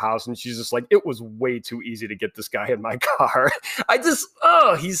to her house, and she's just like, it was way too easy to get this guy in my car.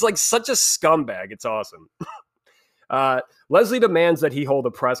 He's like such a scumbag. It's awesome. Leslie demands that he hold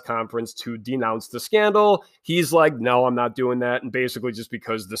a press conference to denounce the scandal. He's like, no, I'm not doing that. And basically just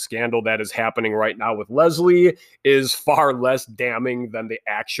because the scandal that is happening right now with Leslie is far less damning than the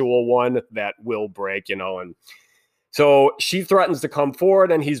actual one that will break, and so she threatens to come forward,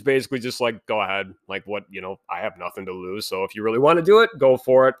 and he's basically just like, go ahead. Like, what, I have nothing to lose. So if you really want to do it, go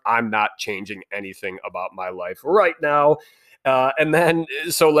for it. I'm not changing anything about my life right now. And then,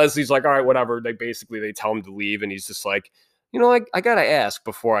 so Leslie's like, all right, whatever. They tell him to leave. And he's just like, I got to ask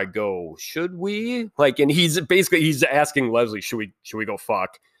before I go, should we? Like, and he's asking Leslie, should we go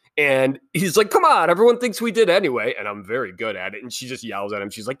fuck? And he's like, come on, everyone thinks we did anyway. And I'm very good at it. And she just yells at him.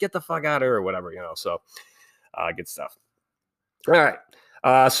 She's like, get the fuck out of here or whatever, so. Good stuff. All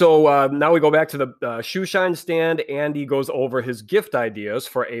right. So now we go back to the shoe shine stand. Andy goes over his gift ideas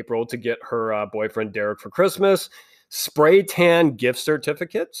for April to get her boyfriend Derek for Christmas. Spray tan gift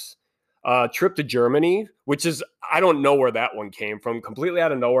certificates. Trip to Germany, which is, I don't know where that one came from, completely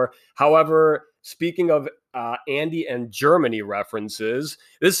out of nowhere. However, speaking of Andy and Germany references,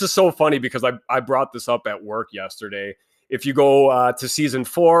 this is so funny because I brought this up at work yesterday. If you go to season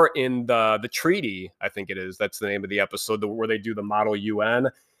 4 in the treaty, I think it is, that's the name of the episode where they do the Model UN.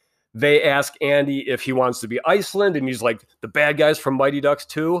 They ask Andy if he wants to be Iceland, and he's like, the bad guys from Mighty Ducks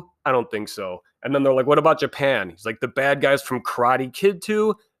 2? I don't think so. And then they're like, what about Japan? He's like, the bad guys from Karate Kid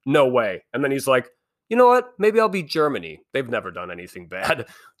 2? No way. And then he's like, you know what? Maybe I'll be Germany. They've never done anything bad,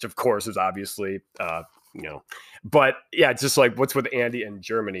 which of course is obviously, But yeah, it's just like, what's with Andy and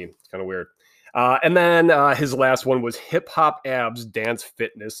Germany? It's kind of weird. And then his last one was Hip Hop Abs Dance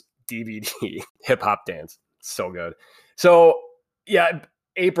Fitness DVD. Hip Hop Dance. So good. So, yeah,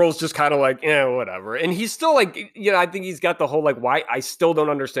 April's just kind of like, whatever. And he's still like, I think he's got the whole like, why? I still don't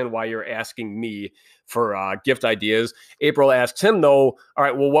understand why you're asking me for gift ideas. April asks him, though, all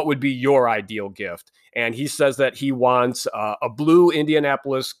right, well, what would be your ideal gift? And he says that he wants a blue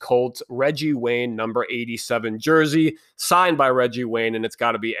Indianapolis Colts Reggie Wayne number 87 jersey signed by Reggie Wayne. And it's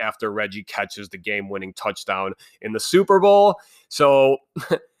got to be after Reggie catches the game-winning touchdown in the Super Bowl. So,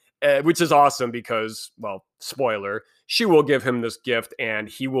 which is awesome because, well, spoiler, she will give him this gift and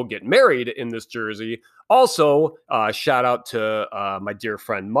he will get married in this jersey. Also, shout out to my dear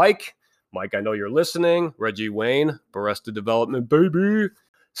friend Mike. Mike, I know you're listening. Reggie Wayne, Arrested Development, baby.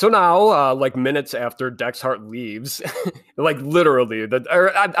 So now, like minutes after Dexhart leaves, like literally,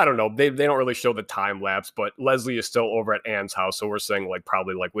 I don't know, they don't really show the time lapse, but Leslie is still over at Anne's house, so we're saying like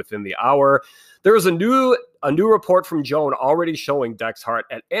probably like within the hour. There is a new report from Joan already showing Dexhart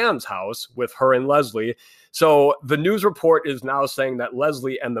at Anne's house with her and Leslie. So the news report is now saying that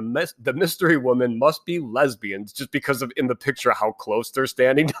Leslie and the mystery woman must be lesbians just because of in the picture how close they're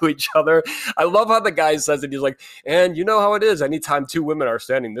standing to each other. I love how the guy says it. He's like, and you know how it is. Anytime two women are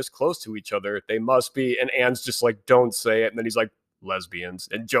standing this close to each other, they must be. And Anne's just like, don't say it. And then he's like, lesbians.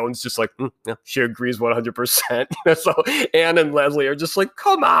 And Joan's just like, yeah, she agrees 100%. So Anne and Leslie are just like,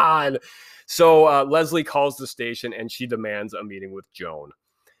 come on. So Leslie calls the station and she demands a meeting with Joan.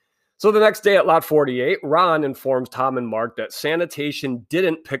 So the next day at Lot 48, Ron informs Tom and Mark that sanitation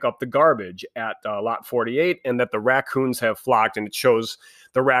didn't pick up the garbage at Lot 48 and that the raccoons have flocked, and it shows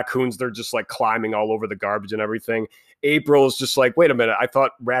the raccoons, they're just like climbing all over the garbage and everything. April's just like, wait a minute, I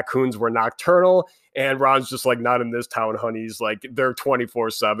thought raccoons were nocturnal. And Ron's just like, not in this town, honey. He's like, they're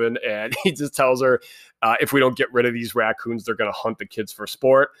 24/7. And he just tells her, if we don't get rid of these raccoons, they're going to hunt the kids for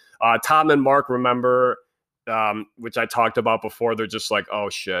sport. Tom and Mark remember, which I talked about before, they're just like, oh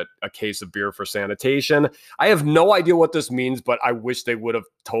shit, a case of beer for sanitation. I have no idea what this means, but I wish they would have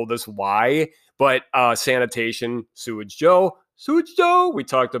told us why. But sanitation, Sewage Joe, we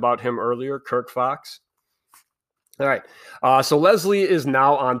talked about him earlier, Kirk Fox. All right. So Leslie is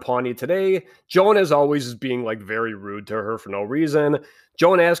now on Pawnee today. Joan, as always, is being like very rude to her for no reason.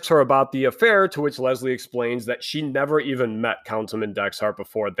 Joan asks her about the affair, to which Leslie explains that she never even met Councilman Dexhart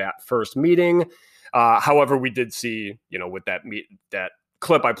before that first meeting. However, we did see, with that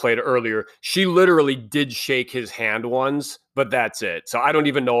clip I played earlier, she literally did shake his hand once, but that's it. So I don't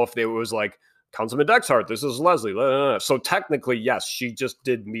even know if it was like, Councilman Dexhart, this is Leslie. So technically, yes, she just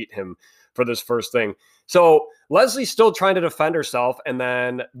did meet him for this first thing. So Leslie's still trying to defend herself, and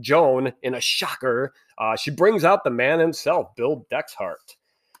then Joan, in a shocker, she brings out the man himself, Bill Dexhart.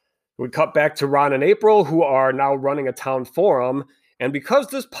 We cut back to Ron and April, who are now running a town forum. And because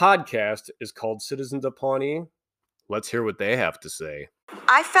this podcast is called Citizens of Pawnee, let's hear what they have to say.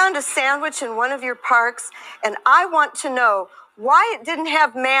 I found a sandwich in one of your parks, and I want to know why it didn't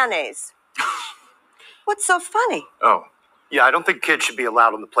have mayonnaise. What's so funny? Oh, yeah, I don't think kids should be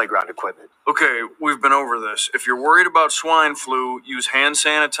allowed on the playground equipment. Okay, we've been over this. If you're worried about swine flu, use hand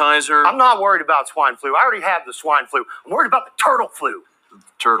sanitizer. I'm not worried about swine flu. I already have the swine flu. I'm worried about the turtle flu.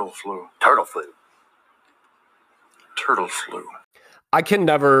 Turtle flu. Turtle flu. Turtle flu. I can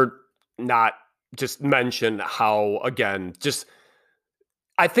never not just mention how, again, just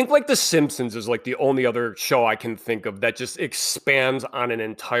I think like The Simpsons is like the only other show I can think of that just expands on an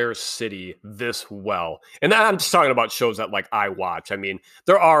entire city this well. And I'm just talking about shows that like I watch. I mean,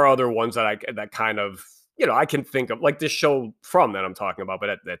 there are other ones that kind of, I can think of, like this show From that I'm talking about,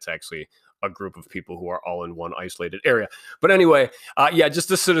 but that's actually a group of people who are all in one isolated area. But anyway, just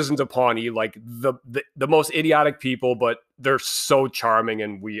the Citizens of Pawnee, like the most idiotic people, but they're so charming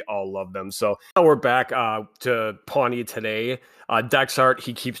and we all love them. So now we're back to Pawnee today. Dexhart,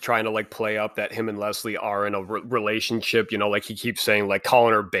 he keeps trying to like play up that him and Leslie are in a relationship, like he keeps saying like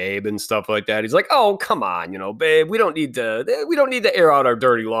calling her babe and stuff like that. He's like, oh, come on, babe, we don't need to air out our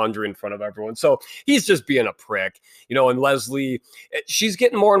dirty laundry in front of everyone. So he's just being a prick, and Leslie, she's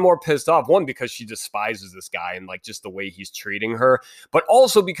getting more and more pissed off. One, because she despises this guy and like just the way he's treating her, but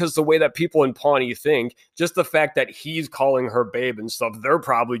also because the way that people in Pawnee think, just the fact that he's calling her babe and stuff, they're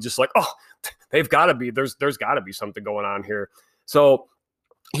probably just like, oh, there's got to be something going on here. So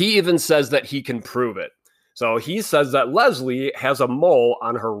he even says that he can prove it. So he says that Leslie has a mole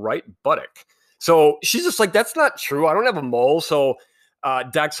on her right buttock. So she's just like, that's not true. I don't have a mole. So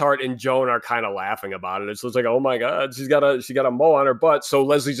Dexhart and Joan are kind of laughing about it. So it's like, oh my God, she got a mole on her butt. So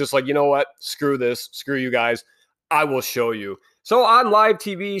Leslie's just like, you know what? Screw this. Screw you guys. I will show you. So on live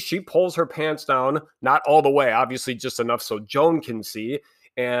TV, she pulls her pants down, not all the way, obviously just enough so Joan can see.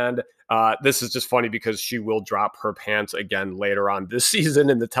 And this is just funny because she will drop her pants again later on this season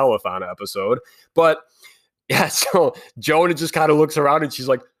in the telethon episode. But yeah, so Joan just kind of looks around and she's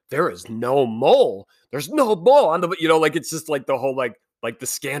like, there is no mole. There's no mole on the, like it's just like the whole like the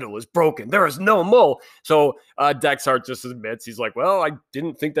scandal is broken. There is no mole. So Dexhart just admits, he's like, well, I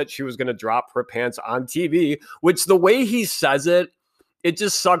didn't think that she was going to drop her pants on TV, which the way he says it, it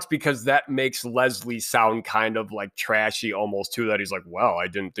just sucks because that makes Leslie sound kind of like trashy almost too, that he's like, well, I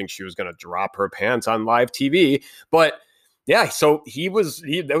didn't think she was going to drop her pants on live TV. But yeah, so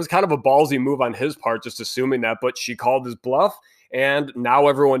that was kind of a ballsy move on his part, just assuming that, but she called his bluff. And now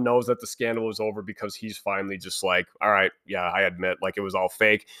everyone knows that the scandal is over because he's finally just like, all right, yeah, I admit, like it was all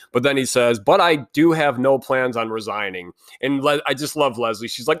fake. But then he says, but I do have no plans on resigning. And I just love Leslie.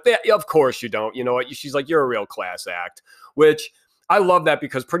 She's like, yeah, of course you don't. You know what? She's like, you're a real class act, which I love that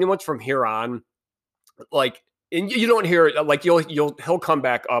because pretty much from here on, like, and you don't hear it, like he'll come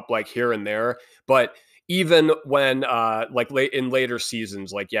back up like here and there, but even when in later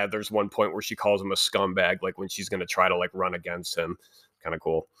seasons, like, yeah, there's one point where she calls him a scumbag, like when she's going to try to like run against him. Kind of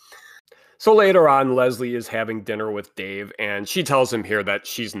cool. So later on, Leslie is having dinner with Dave and she tells him here that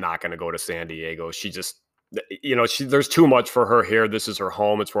she's not going to go to San Diego. She just, there's too much for her here. This is her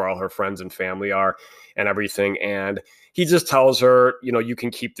home. It's where all her friends and family are and everything. And he just tells her, you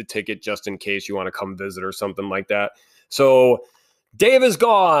can keep the ticket just in case you want to come visit or something like that. So Dave is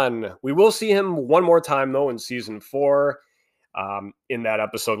gone. We will see him one more time, though, in season 4, in that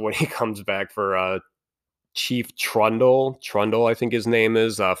episode when he comes back for Chief Trundle, I think his name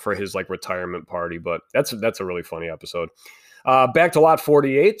is, for his like retirement party. But that's a really funny episode. Back to Lot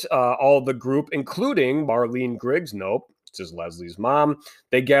 48, all the group, including Marlene Griggs, nope, it's just Leslie's mom,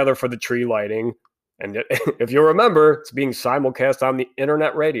 they gather for the tree lighting. And if you remember, it's being simulcast on the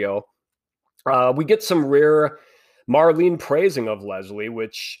internet radio. We get some rare Marlene praising of Leslie,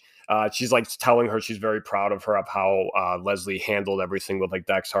 which she's like telling her she's very proud of her, of how Leslie handled everything with like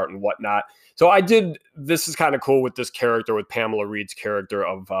Dexhart and whatnot. So this is kind of cool with this character, with Pamela Reed's character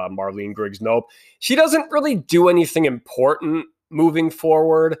of Marlene Griggs. Nope. She doesn't really do anything important moving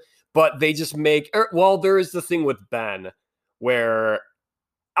forward, but they just there is the thing with Ben where,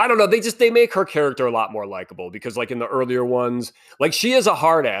 I don't know, they make her character a lot more likable because like in the earlier ones, like she is a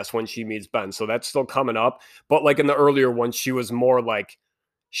hard ass when she meets Ben. So that's still coming up. But like in the earlier ones, she was more like,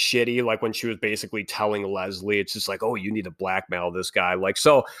 shitty, like when she was basically telling Leslie, it's just like, oh, you need to blackmail this guy. Like,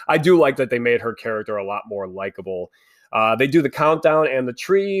 so I do like that they made her character a lot more likable. They do the countdown and the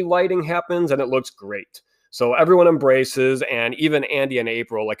tree lighting happens and it looks great. So everyone embraces, and even Andy and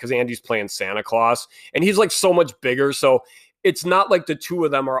April, like, because Andy's playing Santa Claus and he's like so much bigger. So it's not like the two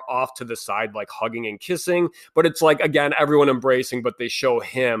of them are off to the side, like hugging and kissing, but it's like, again, everyone embracing, but they show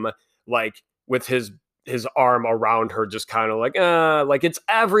him like with his arm around her, just kind of like it's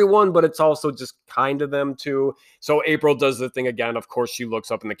everyone, but it's also just kind of them too. So April does the thing again. Of course, she looks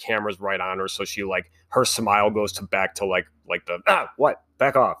up and the camera's right on her. So she like, her smile goes to back to like the, what?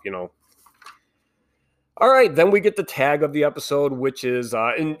 Back off, you know? All right, then we get the tag of the episode, which is,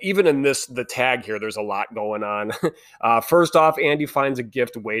 and even in the tag here, there's a lot going on. First off, Andy finds a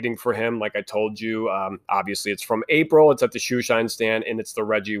gift waiting for him, like I told you. Obviously, it's from April. It's at the shoe shine stand, and it's the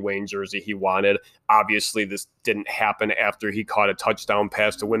Reggie Wayne jersey he wanted. Obviously, this didn't happen after he caught a touchdown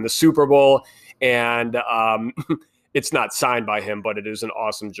pass to win the Super Bowl, and it's not signed by him, but it is an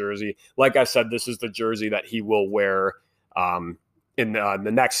awesome jersey. Like I said, this is the jersey that he will wear in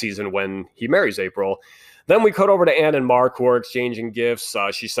the next season when he marries April. Then we cut over to Ann and Mark, who are exchanging gifts.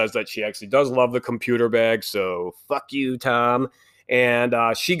 She says that she actually does love the computer bag, so fuck you, Tom. And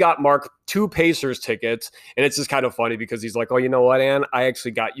she got Mark 2 Pacers tickets, and it's just kind of funny because he's like, oh, you know what, Ann? I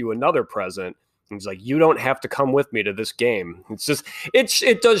actually got you another present. And he's like, you don't have to come with me to this game. It's just,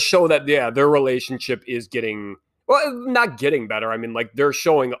 it does show that, yeah, their relationship is getting, well, not getting better. I mean, like, they're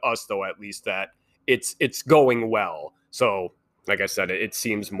showing us, though, at least that it's going well. So, like I said, it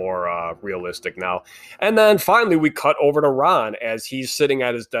seems more realistic now. And then finally, we cut over to Ron as he's sitting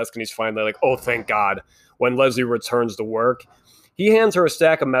at his desk and he's finally like, oh, thank God, when Leslie returns to work. He hands her a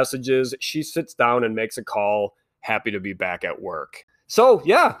stack of messages. She sits down and makes a call, happy to be back at work. So,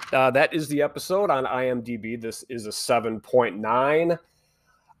 yeah, that is the episode on IMDb. This is a 7.9.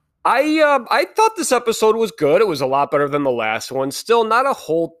 I thought this episode was good. It was a lot better than the last one. Still not a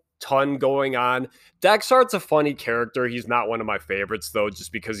whole ton going on. Dexart's a funny character. He's not one of my favorites, though,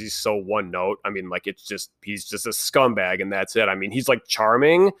 just because he's so one note. I mean, like, he's just a scumbag, and that's it. I mean, he's like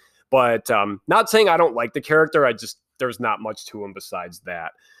charming, but not saying I don't like the character. There's not much to him besides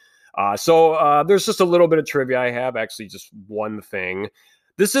that. So there's just a little bit of trivia I have, actually just one thing.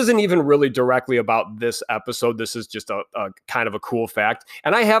 This isn't even really directly about this episode. This is just a kind of a cool fact.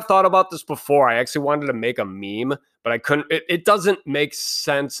 And I have thought about this before. I actually wanted to make a meme, but I couldn't. It doesn't make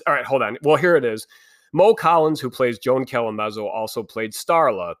sense. All right, hold on. Well, here it is. Mo Collins, who plays Joan Calamezzo, also played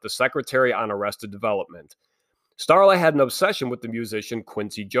Starla, the secretary on Arrested Development. Starla had an obsession with the musician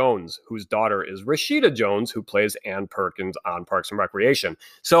Quincy Jones, whose daughter is Rashida Jones, who plays Ann Perkins on Parks and Recreation.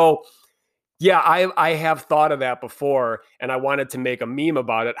 So, yeah, I have thought of that before, and I wanted to make a meme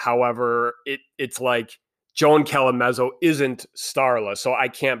about it. However, it's like Joan Calamezzo isn't Starla, so I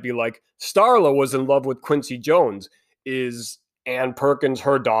can't be like, Starla was in love with Quincy Jones. Is Ann Perkins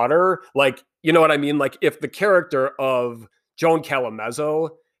her daughter? Like, you know what I mean? Like, if the character of Joan Calamezzo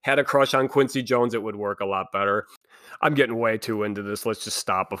had a crush on Quincy Jones, it would work a lot better. I'm getting way too into this. Let's just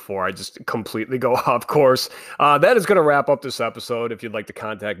stop before I just completely go off course. That is going to wrap up this episode. If you'd like to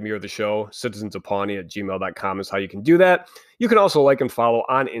contact me or the show, citizensofpawnee@gmail.com is how you can do that. You can also like and follow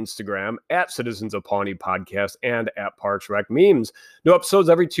on Instagram at Citizens of Pawnee Podcast and at Parks Rec Memes. New episodes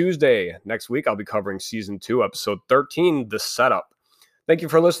every Tuesday. Next week, I'll be covering Season 2, Episode 13, The Setup. Thank you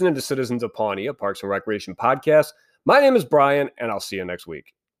for listening to Citizens of Pawnee, a Parks and Recreation podcast. My name is Brian, and I'll see you next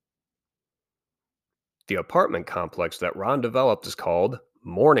week. The apartment complex that Ron developed is called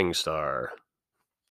Morningstar.